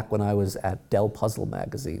beginning back when I was at Dell Puzzle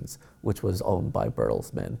Magazines, which was owned by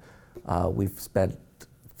Bertelsmann. We've spent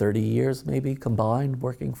 30 years maybe combined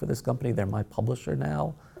working for this company. They're my publisher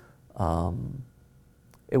now.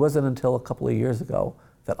 It wasn't until a couple of years ago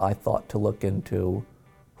that I thought to look into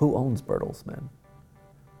who owns Bertelsmann.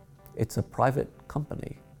 It's a private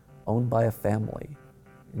company owned by a family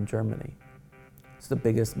in Germany. It's the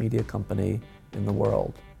biggest media company in the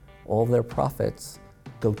world. All their profits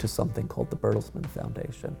go to something called the Bertelsmann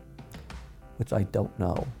Foundation, which I don't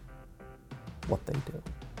know what they do.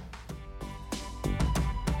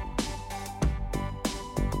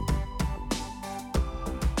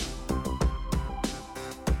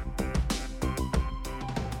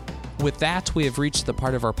 With that, we have reached the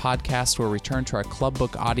part of our podcast where we turn to our Club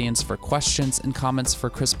Book audience for questions and comments for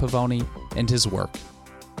Chris Pavone and his work.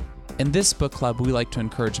 In this book club, we like to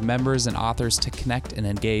encourage members and authors to connect and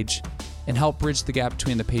engage and help bridge the gap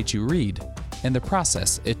between the page you read and the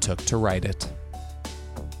process it took to write it.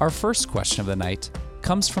 Our first question of the night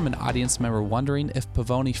comes from an audience member wondering if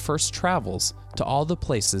Pavone first travels to all the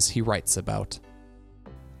places he writes about.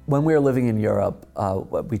 When we were living in Europe,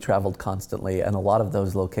 we traveled constantly, and a lot of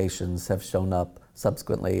those locations have shown up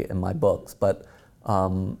subsequently in my books. But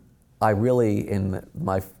I really, in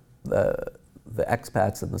the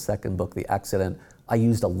Expats and the second book, The Accident, I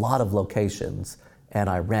used a lot of locations, and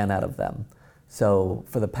I ran out of them. So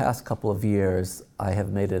for the past couple of years, I have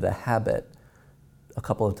made it a habit a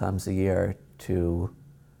couple of times a year to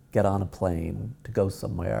get on a plane, to go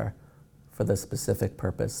somewhere for the specific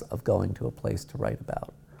purpose of going to a place to write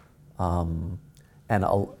about. And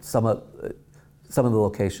some of the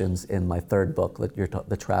locations in my third book,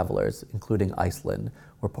 The Travelers, including Iceland,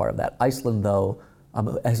 were part of that. Iceland, though,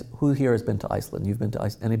 who here has been to Iceland? You've been to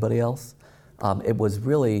Iceland? Anybody else? It was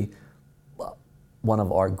really one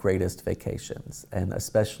of our greatest vacations, and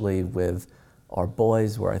especially with our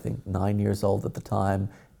boys, who were I think 9 years old at the time.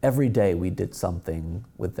 Every day we did something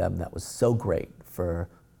with them that was so great for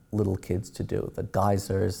little kids to do. The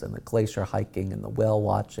geysers and the glacier hiking and the whale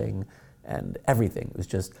watching and everything. It was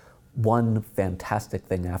just one fantastic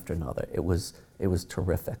thing after another. It was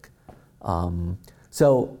terrific.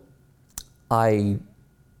 So I've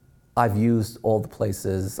used all the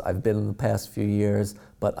places I've been in the past few years,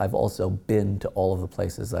 but I've also been to all of the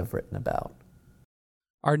places I've written about.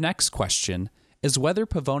 Our next question is whether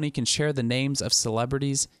Pavone can share the names of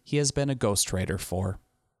celebrities he has been a ghostwriter for.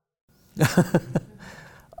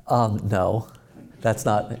 No, that's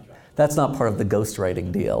not part of the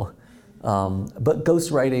ghostwriting deal. But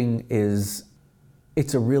ghostwriting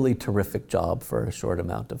it's a really terrific job for a short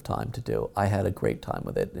amount of time to do. I had a great time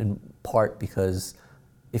with it, in part because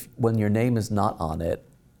when your name is not on it,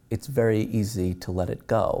 it's very easy to let it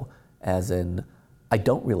go, as in, I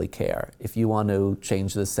don't really care. If you want to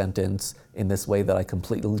change this sentence in this way that I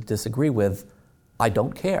completely disagree with, I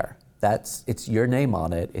don't care. It's your name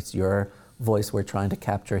on it. It's your voice we're trying to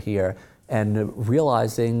capture here. And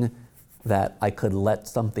realizing that I could let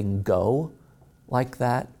something go like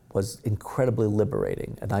that was incredibly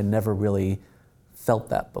liberating. And I never really felt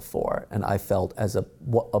that before. And I felt, as a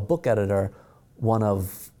book editor, one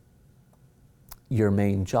of your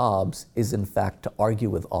main jobs is in fact to argue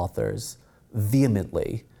with authors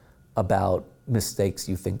vehemently about mistakes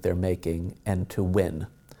you think they're making, and to win,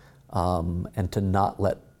 and to not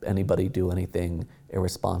let anybody do anything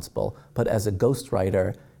irresponsible. But as a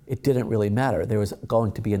ghostwriter, it didn't really matter. There was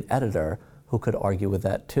going to be an editor who could argue with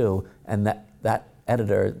that too, and that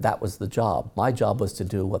editor, that was the job. My job was to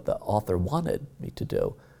do what the author wanted me to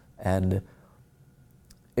do, and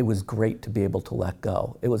it was great to be able to let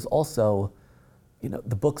go. It was also,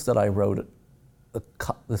 the books that I wrote,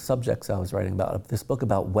 the subjects I was writing about, this book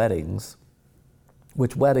about weddings,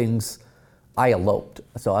 which weddings, I eloped,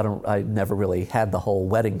 so I never really had the whole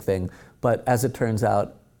wedding thing, but as it turns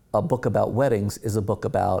out, a book about weddings is a book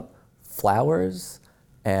about flowers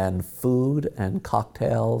and food and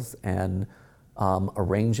cocktails and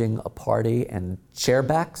arranging a party and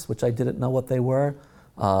chairbacks, which I didn't know what they were,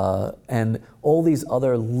 and all these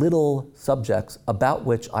other little subjects about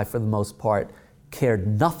which I, for the most part,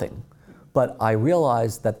 cared nothing. But I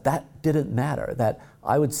realized that didn't matter, that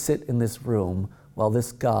I would sit in this room while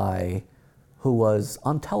this guy who was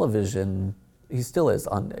on television, he still is,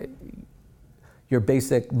 on your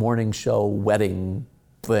basic morning show wedding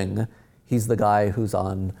thing, he's the guy who's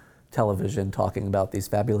on television talking about these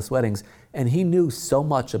fabulous weddings, and he knew so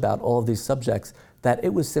much about all of these subjects that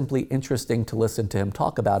it was simply interesting to listen to him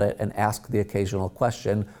talk about it and ask the occasional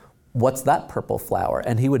question, what's that purple flower?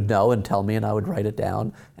 And he would know and tell me, and I would write it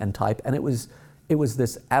down and type. And it was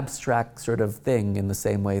this abstract sort of thing, in the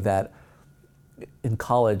same way that in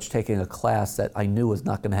college, taking a class that I knew was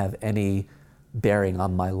not going to have any bearing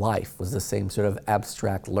on my life was the same sort of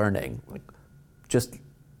abstract learning. Like, just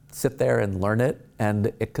sit there and learn it,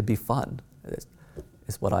 and it could be fun,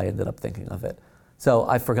 is what I ended up thinking of it. So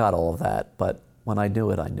I forgot all of that, but when I knew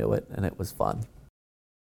it, and it was fun.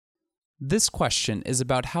 This question is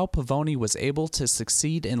about how Pavone was able to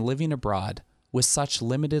succeed in living abroad with such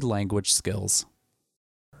limited language skills.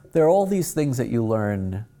 There are all these things that you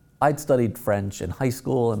learn. I'd studied French in high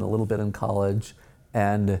school and a little bit in college,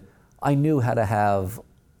 and I knew how to have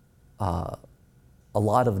a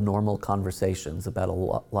lot of normal conversations about a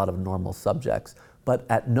lot of normal subjects, but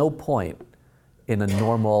at no point in a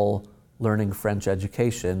normal learning French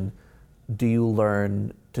education do you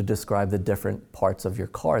learn to describe the different parts of your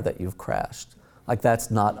car that you've crashed. Like, that's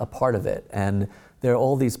not a part of it. And there are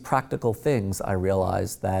all these practical things I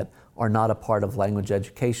realized that are not a part of language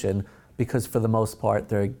education because for the most part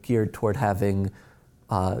they're geared toward having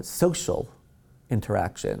social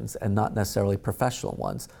interactions and not necessarily professional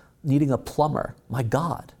ones. Needing a plumber, my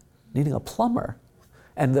God, needing a plumber.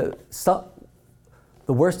 And the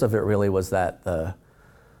worst of it really was that a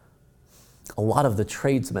lot of the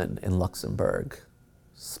tradesmen in Luxembourg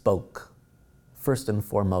spoke first and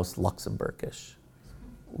foremost Luxembourgish,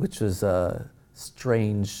 which was a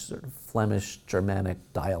strange sort of Flemish Germanic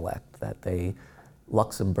dialect that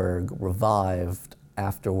Luxembourg revived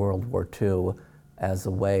after World War II as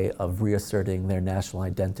a way of reasserting their national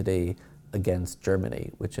identity against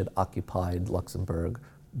Germany, which had occupied Luxembourg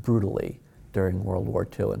brutally during World War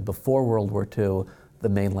II. And before World War II, the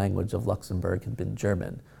main language of Luxembourg had been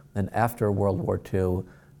German. And after World War II,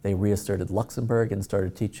 they reasserted Luxembourg and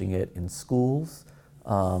started teaching it in schools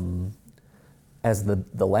as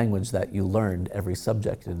the language that you learned every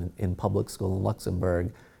subject in public school in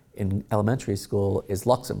Luxembourg. In elementary school is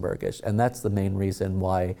Luxembourgish, and that's the main reason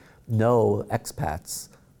why no expats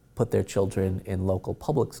put their children in local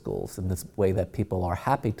public schools in this way that people are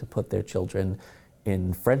happy to put their children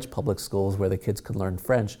in French public schools where the kids can learn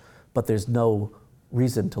French, but there's no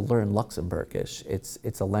reason to learn Luxembourgish.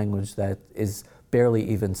 It's a language that is barely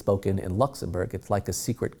even spoken in Luxembourg. It's like a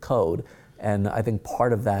secret code, and I think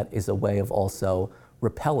part of that is a way of also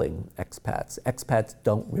repelling expats. Expats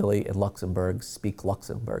don't really in Luxembourg speak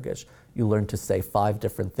Luxembourgish. You learn to say 5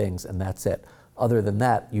 different things and that's it. Other than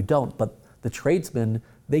that, you don't. But the tradesmen,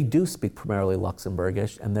 they do speak primarily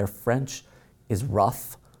Luxembourgish, and their French is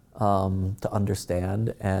rough to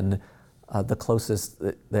understand, and the closest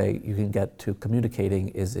that you can get to communicating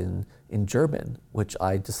is in German, which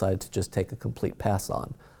I decided to just take a complete pass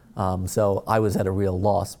on. So I was at a real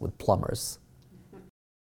loss with plumbers.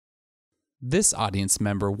 This audience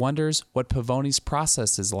member wonders what Pavone's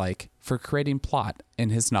process is like for creating plot in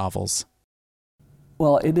his novels.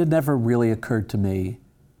 Well, it had never really occurred to me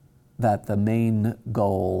that the main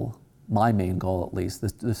goal, my main goal at least,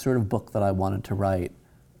 the sort of book that I wanted to write,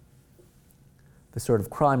 the sort of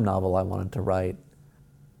crime novel I wanted to write,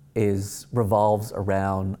 revolves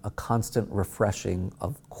around a constant refreshing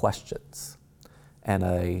of questions and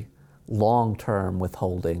a long-term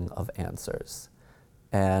withholding of answers.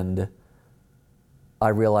 And I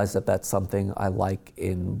realized that that's something I like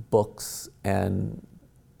in books and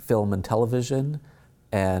film and television,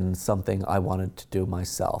 and something I wanted to do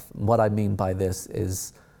myself. And what I mean by this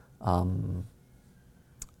is I'm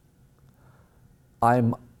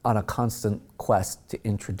on a constant quest to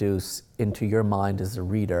introduce into your mind as a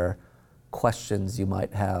reader questions you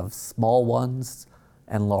might have, small ones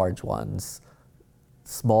and large ones.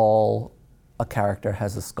 Small, a character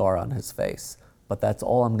has a scar on his face, but that's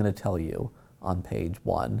all I'm going to tell you on page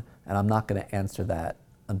 1, and I'm not going to answer that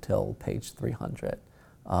until page 300.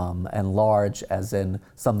 And large as in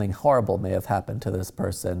something horrible may have happened to this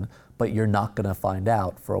person, but you're not going to find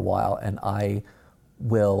out for a while, and I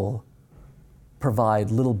will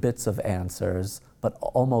provide little bits of answers, but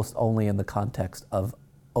almost only in the context of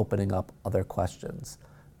opening up other questions.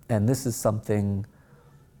 And this is something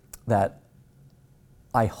that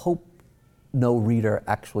I hope no reader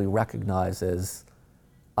actually recognizes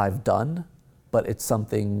I've done, but it's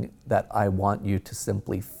something that I want you to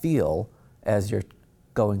simply feel as you're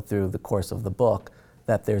going through the course of the book,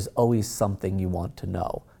 that there's always something you want to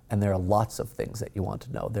know. And there are lots of things that you want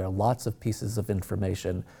to know. There are lots of pieces of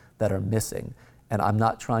information that are missing. And I'm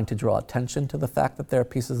not trying to draw attention to the fact that there are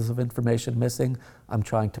pieces of information missing. I'm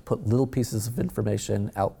trying to put little pieces of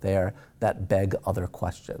information out there that beg other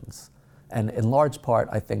questions. And in large part,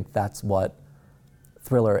 I think that's what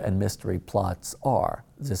thriller and mystery plots are.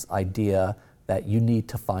 This idea that you need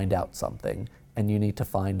to find out something, and you need to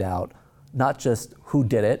find out not just who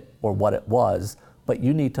did it or what it was, but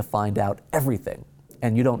you need to find out everything,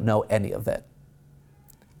 and you don't know any of it.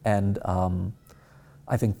 And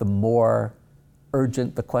I think the more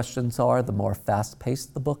urgent the questions are, the more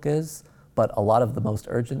fast-paced the book is, but a lot of the most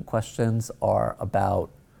urgent questions are about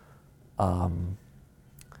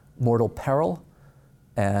mortal peril,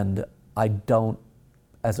 and I don't,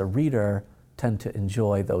 as a reader, tend to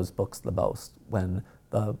enjoy those books the most, when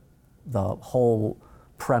the whole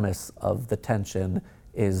premise of the tension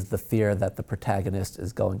is the fear that the protagonist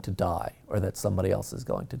is going to die or that somebody else is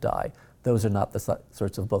going to die. Those are not the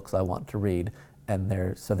sorts of books I want to read, and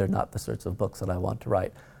they're not the sorts of books that I want to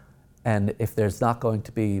write. And if there's not going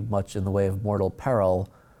to be much in the way of mortal peril,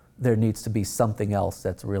 there needs to be something else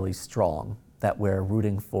that's really strong that we're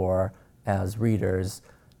rooting for as readers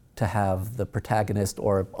to have the protagonist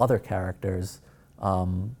or other characters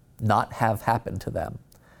not have happen to them.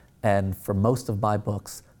 And for most of my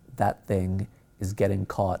books, that thing is getting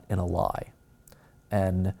caught in a lie.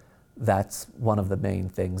 And that's one of the main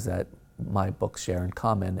things that my books share in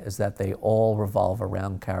common, is that they all revolve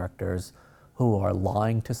around characters who are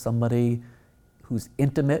lying to somebody who's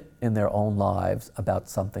intimate in their own lives about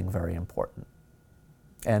something very important.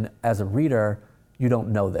 And as a reader, you don't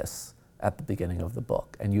know this at the beginning of the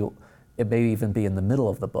book. And it may even be in the middle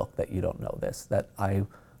of the book that you don't know this, that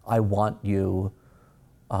I want you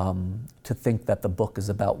to think that the book is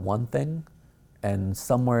about one thing, and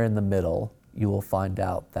somewhere in the middle, you will find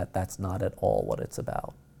out that that's not at all what it's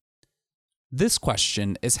about. This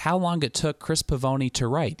question is how long it took Chris Pavone to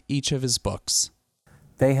write each of his books.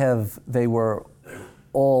 They were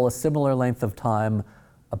all a similar length of time,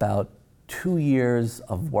 about 2 years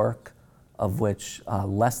of work, of which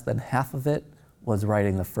less than half of it was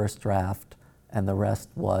writing the first draft, and the rest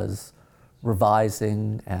was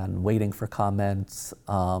revising and waiting for comments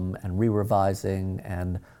and re-revising.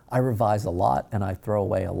 And I revise a lot and I throw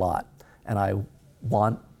away a lot. And I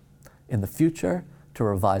want in the future to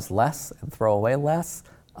revise less and throw away less.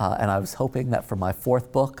 And I was hoping that for my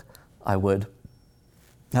fourth book, I would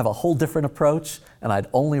have a whole different approach and I'd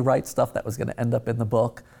only write stuff that was going to end up in the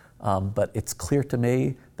book. But it's clear to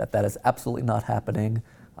me that that is absolutely not happening.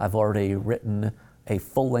 I've already written a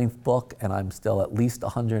full-length book and I'm still at least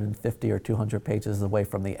 150 or 200 pages away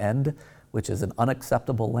from the end, which is an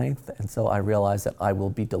unacceptable length. And so I realize that I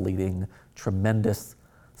will be deleting tremendous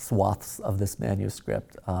swaths of this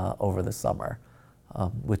manuscript over the summer,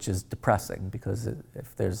 which is depressing, because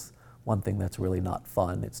if there's one thing that's really not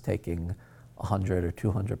fun, it's taking 100 or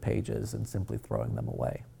 200 pages and simply throwing them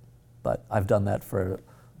away. But I've done that for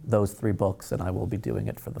those 3 books, and I will be doing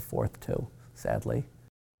it for the fourth too, sadly.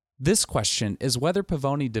 This question is whether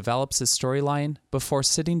Pavone develops his storyline before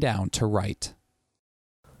sitting down to write.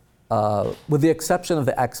 With the exception of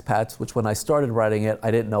the Expats, which when I started writing it,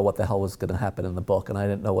 I didn't know what the hell was going to happen in the book, and I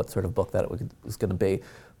didn't know what sort of book that it was going to be.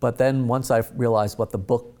 But then once I realized what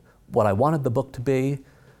I wanted the book to be,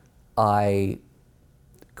 I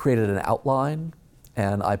created an outline,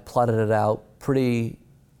 and I plotted it out pretty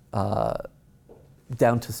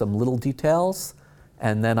down to some little details,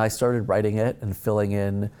 and then I started writing it and filling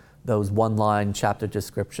in those one-line chapter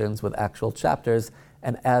descriptions with actual chapters.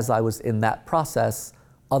 And as I was in that process,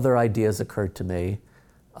 other ideas occurred to me.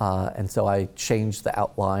 And so I changed the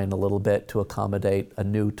outline a little bit to accommodate a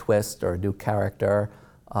new twist or a new character.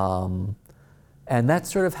 And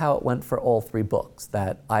that's sort of how it went for all 3 books,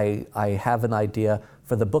 that I have an idea.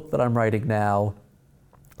 For the book that I'm writing now,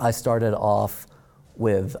 I started off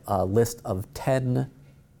with a list of 10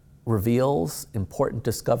 reveals, important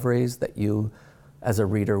discoveries that you as a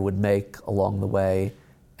reader would make along the way.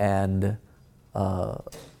 And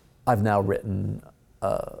I've now written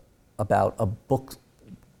about a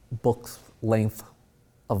book's length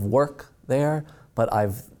of work there, but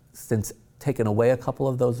I've since taken away a couple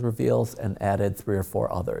of those reveals and added 3 or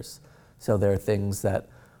 4 others. So there are things that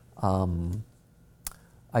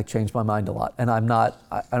I change my mind a lot. And I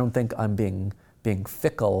don't think I'm being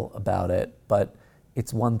fickle about it, but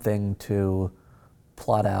it's one thing to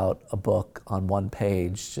plot out a book on one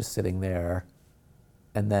page just sitting there,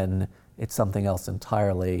 and then it's something else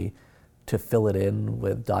entirely to fill it in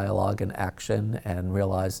with dialogue and action and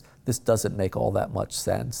realize this doesn't make all that much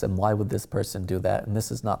sense, and why would this person do that, and this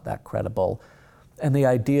is not that credible. And the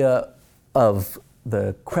idea of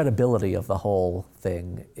the credibility of the whole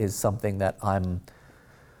thing is something that I'm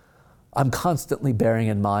constantly bearing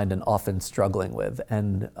in mind and often struggling with.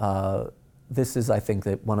 And this is, I think,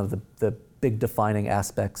 that one of the big defining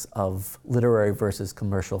aspects of literary versus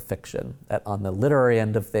commercial fiction, that on the literary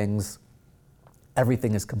end of things,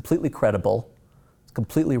 everything is completely credible, it's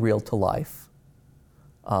completely real to life,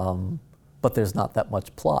 but there's not that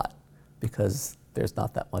much plot, because there's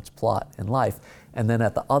not that much plot in life. And then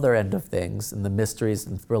at the other end of things, in the mysteries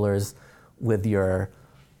and thrillers with your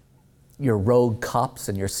rogue cops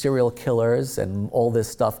and your serial killers and all this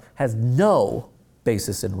stuff, has no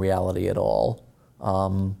basis in reality at all,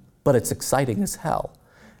 but it's exciting as hell.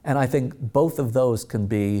 And I think both of those can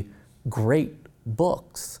be great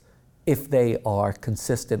books if they are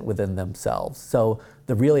consistent within themselves. So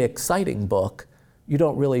the really exciting book, you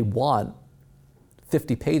don't really want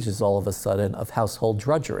 50 pages all of a sudden of household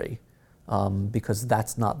drudgery, because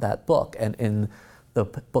that's not that book. And in the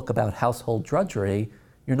book about household drudgery,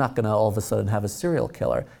 you're not going to all of a sudden have a serial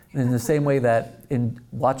killer. And in the same way that in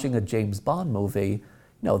watching a James Bond movie,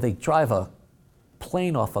 they drive a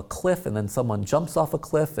plane off a cliff and then someone jumps off a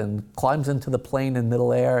cliff and climbs into the plane in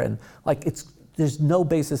midair, and there's no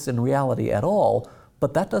basis in reality at all,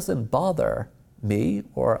 but that doesn't bother me,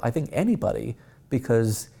 or I think anybody,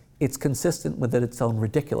 because it's consistent with its own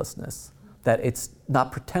ridiculousness. that it's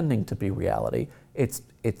not pretending to be reality.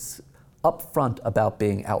 It's upfront about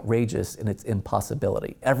being outrageous in its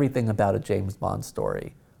impossibility. Everything about a James Bond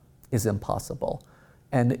story is impossible.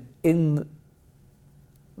 And in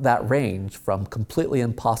that range from completely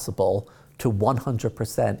impossible to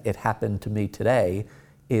 100% it happened to me today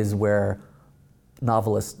is where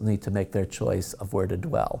novelists need to make their choice of where to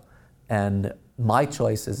dwell. And my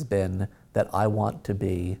choice has been that I want to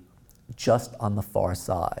be just on the far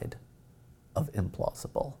side of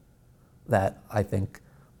implausible. That I think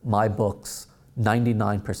my books,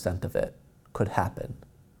 99% of it could happen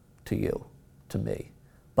to you, to me.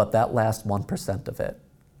 But that last 1% of it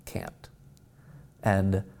can't.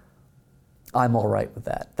 And I'm all right with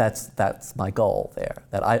that. That's my goal there.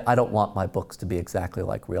 That I don't want my books to be exactly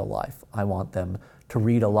like real life. I want them to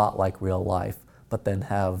read a lot like real life, but then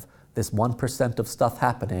have this 1% of stuff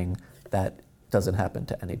happening that doesn't happen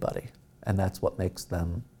to anybody. And that's what makes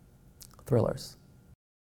them thrillers.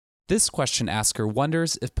 This question asker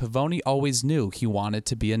wonders if Pavone always knew he wanted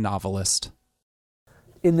to be a novelist.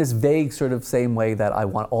 In this vague sort of same way that I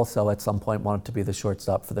also at some point wanted to be the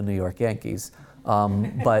shortstop for the New York Yankees.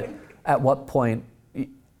 But at what point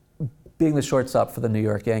being the shortstop for the New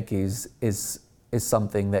York Yankees is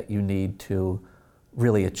something that you need to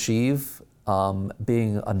really achieve.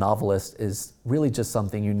 Being a novelist is really just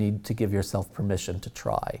something you need to give yourself permission to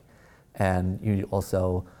try. And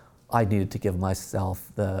I needed to give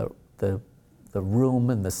myself the room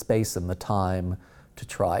and the space and the time to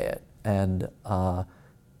try it. And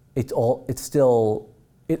it always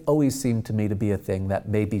seemed to me to be a thing that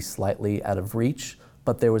may be slightly out of reach,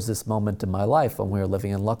 but there was this moment in my life when we were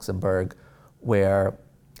living in Luxembourg where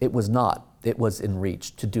it was not. It was in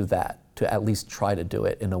reach to do that, to at least try to do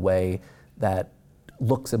it in a way that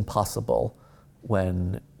looks impossible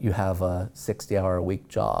when you have a 60-hour-a-week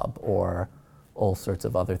job or all sorts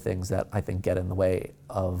of other things that I think get in the way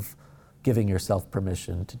of giving yourself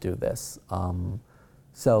permission to do this.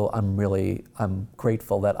 So I'm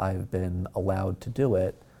grateful that I've been allowed to do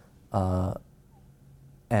it,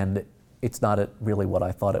 and it's not really what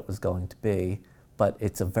I thought it was going to be, but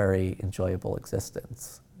it's a very enjoyable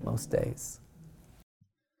existence most days.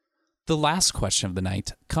 The last question of the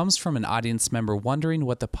night comes from an audience member wondering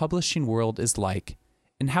what the publishing world is like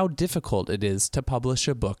and how difficult it is to publish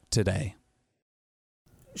a book today.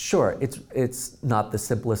 Sure, it's not the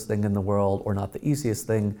simplest thing in the world or not the easiest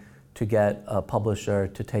thing to get a publisher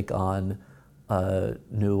to take on a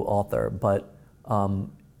new author, but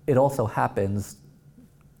it also happens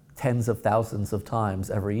tens of thousands of times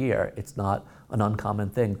every year. It's not an uncommon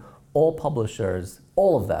thing. All publishers,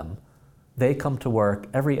 all of them, they come to work,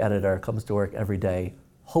 every editor comes to work every day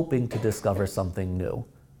hoping to discover something new.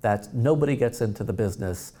 That nobody gets into the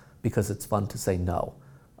business because it's fun to say no.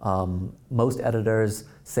 Most editors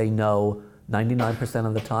say no 99%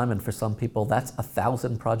 of the time, and for some people that's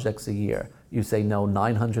 1,000 projects a year. You say no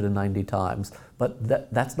 990 times,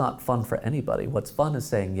 but that's not fun for anybody. What's fun is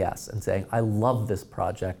saying yes and saying, I love this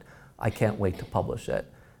project, I can't wait to publish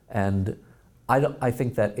it. And I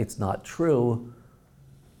think that it's not true.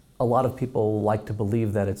 A lot of people like to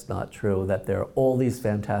believe that it's not true, that there are all these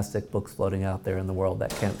fantastic books floating out there in the world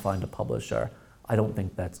that can't find a publisher. I don't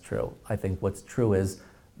think that's true. I think what's true is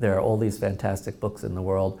there are all these fantastic books in the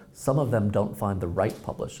world. Some of them don't find the right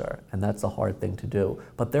publisher, and that's a hard thing to do.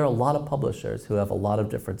 But there are a lot of publishers who have a lot of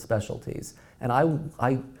different specialties. And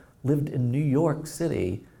I lived in New York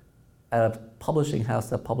City at a publishing house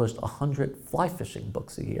that published 100 fly fishing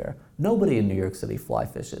books a year. Nobody in New York City fly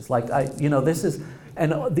fishes.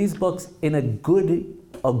 These books, in a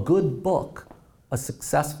good book, a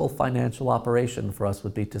successful financial operation for us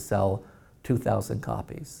would be to sell 2,000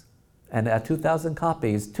 copies. And at 2,000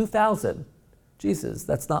 copies, 2,000, Jesus,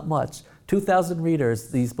 that's not much. 2,000 readers,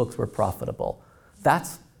 these books were profitable.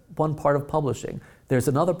 That's one part of publishing. There's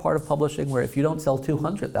another part of publishing where if you don't sell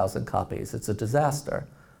 200,000 copies, it's a disaster.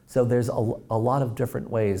 So there's a lot of different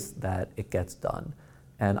ways that it gets done.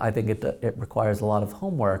 And I think it requires a lot of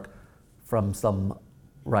homework from some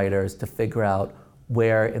writers to figure out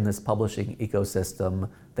where in this publishing ecosystem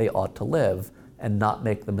they ought to live and not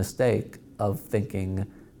make the mistake of thinking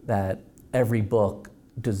that every book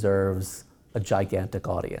deserves a gigantic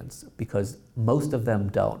audience, because most of them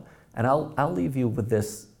don't. And I'll leave you with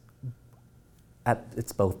this,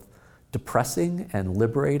 it's both depressing and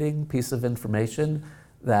liberating piece of information,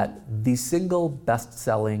 that the single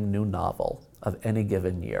best-selling new novel of any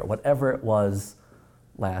given year, whatever it was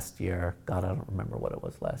last year, God, I don't remember what it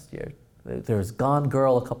was last year. There's Gone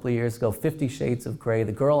Girl a couple of years ago, 50 Shades of Grey,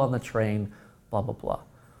 The Girl on the Train, blah, blah, blah.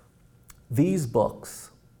 These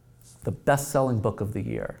books, the best-selling book of the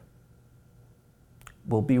year,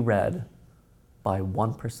 will be read by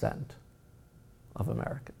 1% of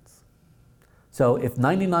Americans. So if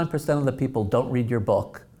 99% of the people don't read your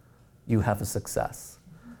book, you have a success.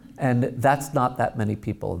 And that's not that many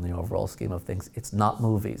people in the overall scheme of things. It's not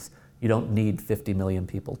movies. You don't need 50 million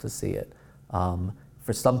people to see it.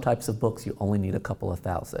 For some types of books, you only need a couple of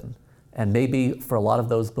thousand. And maybe for a lot of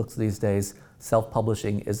those books these days,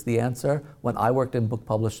 self-publishing is the answer. When I worked in book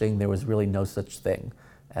publishing, there was really no such thing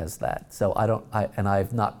as that. So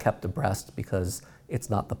I've not kept abreast because it's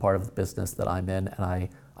not the part of the business that I'm in, and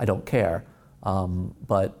I don't care.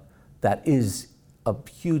 But that is a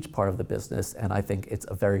huge part of the business, and I think it's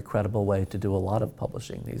a very credible way to do a lot of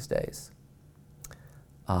publishing these days.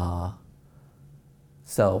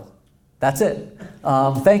 So that's it.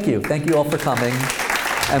 Thank you. Thank you all for coming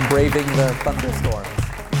and braving the thunderstorms.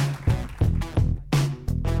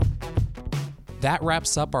 That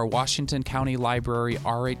wraps up our Washington County Library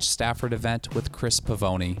R.H. Stafford event with Chris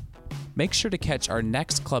Pavone. Make sure to catch our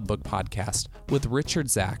next Club Book podcast with Richard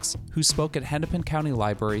Zacks, who spoke at Hennepin County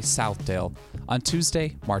Library, Southdale, on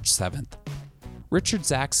Tuesday, March 7th. Richard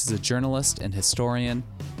Zacks is a journalist and historian,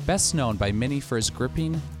 best known by many for his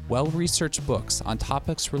gripping, well-researched books on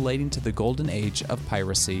topics relating to the golden age of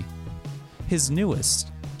piracy. His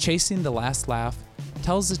newest, Chasing the Last Laugh,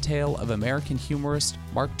 tells the tale of American humorist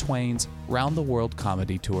Mark Twain's round-the-world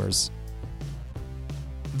comedy tours.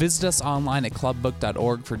 Visit us online at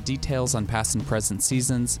clubbook.org for details on past and present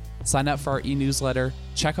seasons, sign up for our e-newsletter,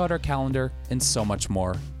 check out our calendar, and so much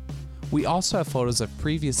more. We also have photos of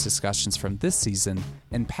previous discussions from this season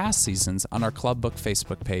and past seasons on our Club Book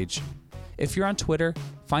Facebook page. If you're on Twitter,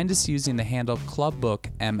 find us using the handle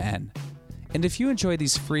ClubBookMN. And if you enjoy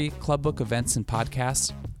these free Club Book events and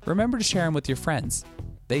podcasts, remember to share them with your friends.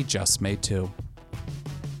 They just may too.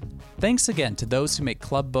 Thanks again to those who make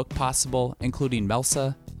Club Book possible, including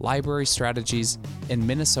MELSA, Library Strategies, and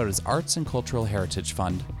Minnesota's Arts and Cultural Heritage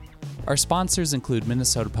Fund. Our sponsors include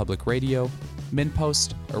Minnesota Public Radio,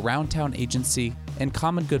 MinPost, Around Town Agency, and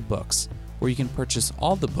Common Good Books, where you can purchase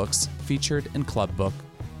all the books featured in Club Book.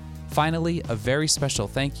 Finally, a very special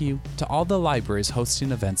thank you to all the libraries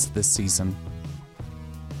hosting events this season.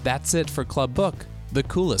 That's it for Club Book, the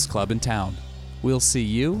coolest club in town. We'll see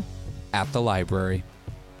you at the library.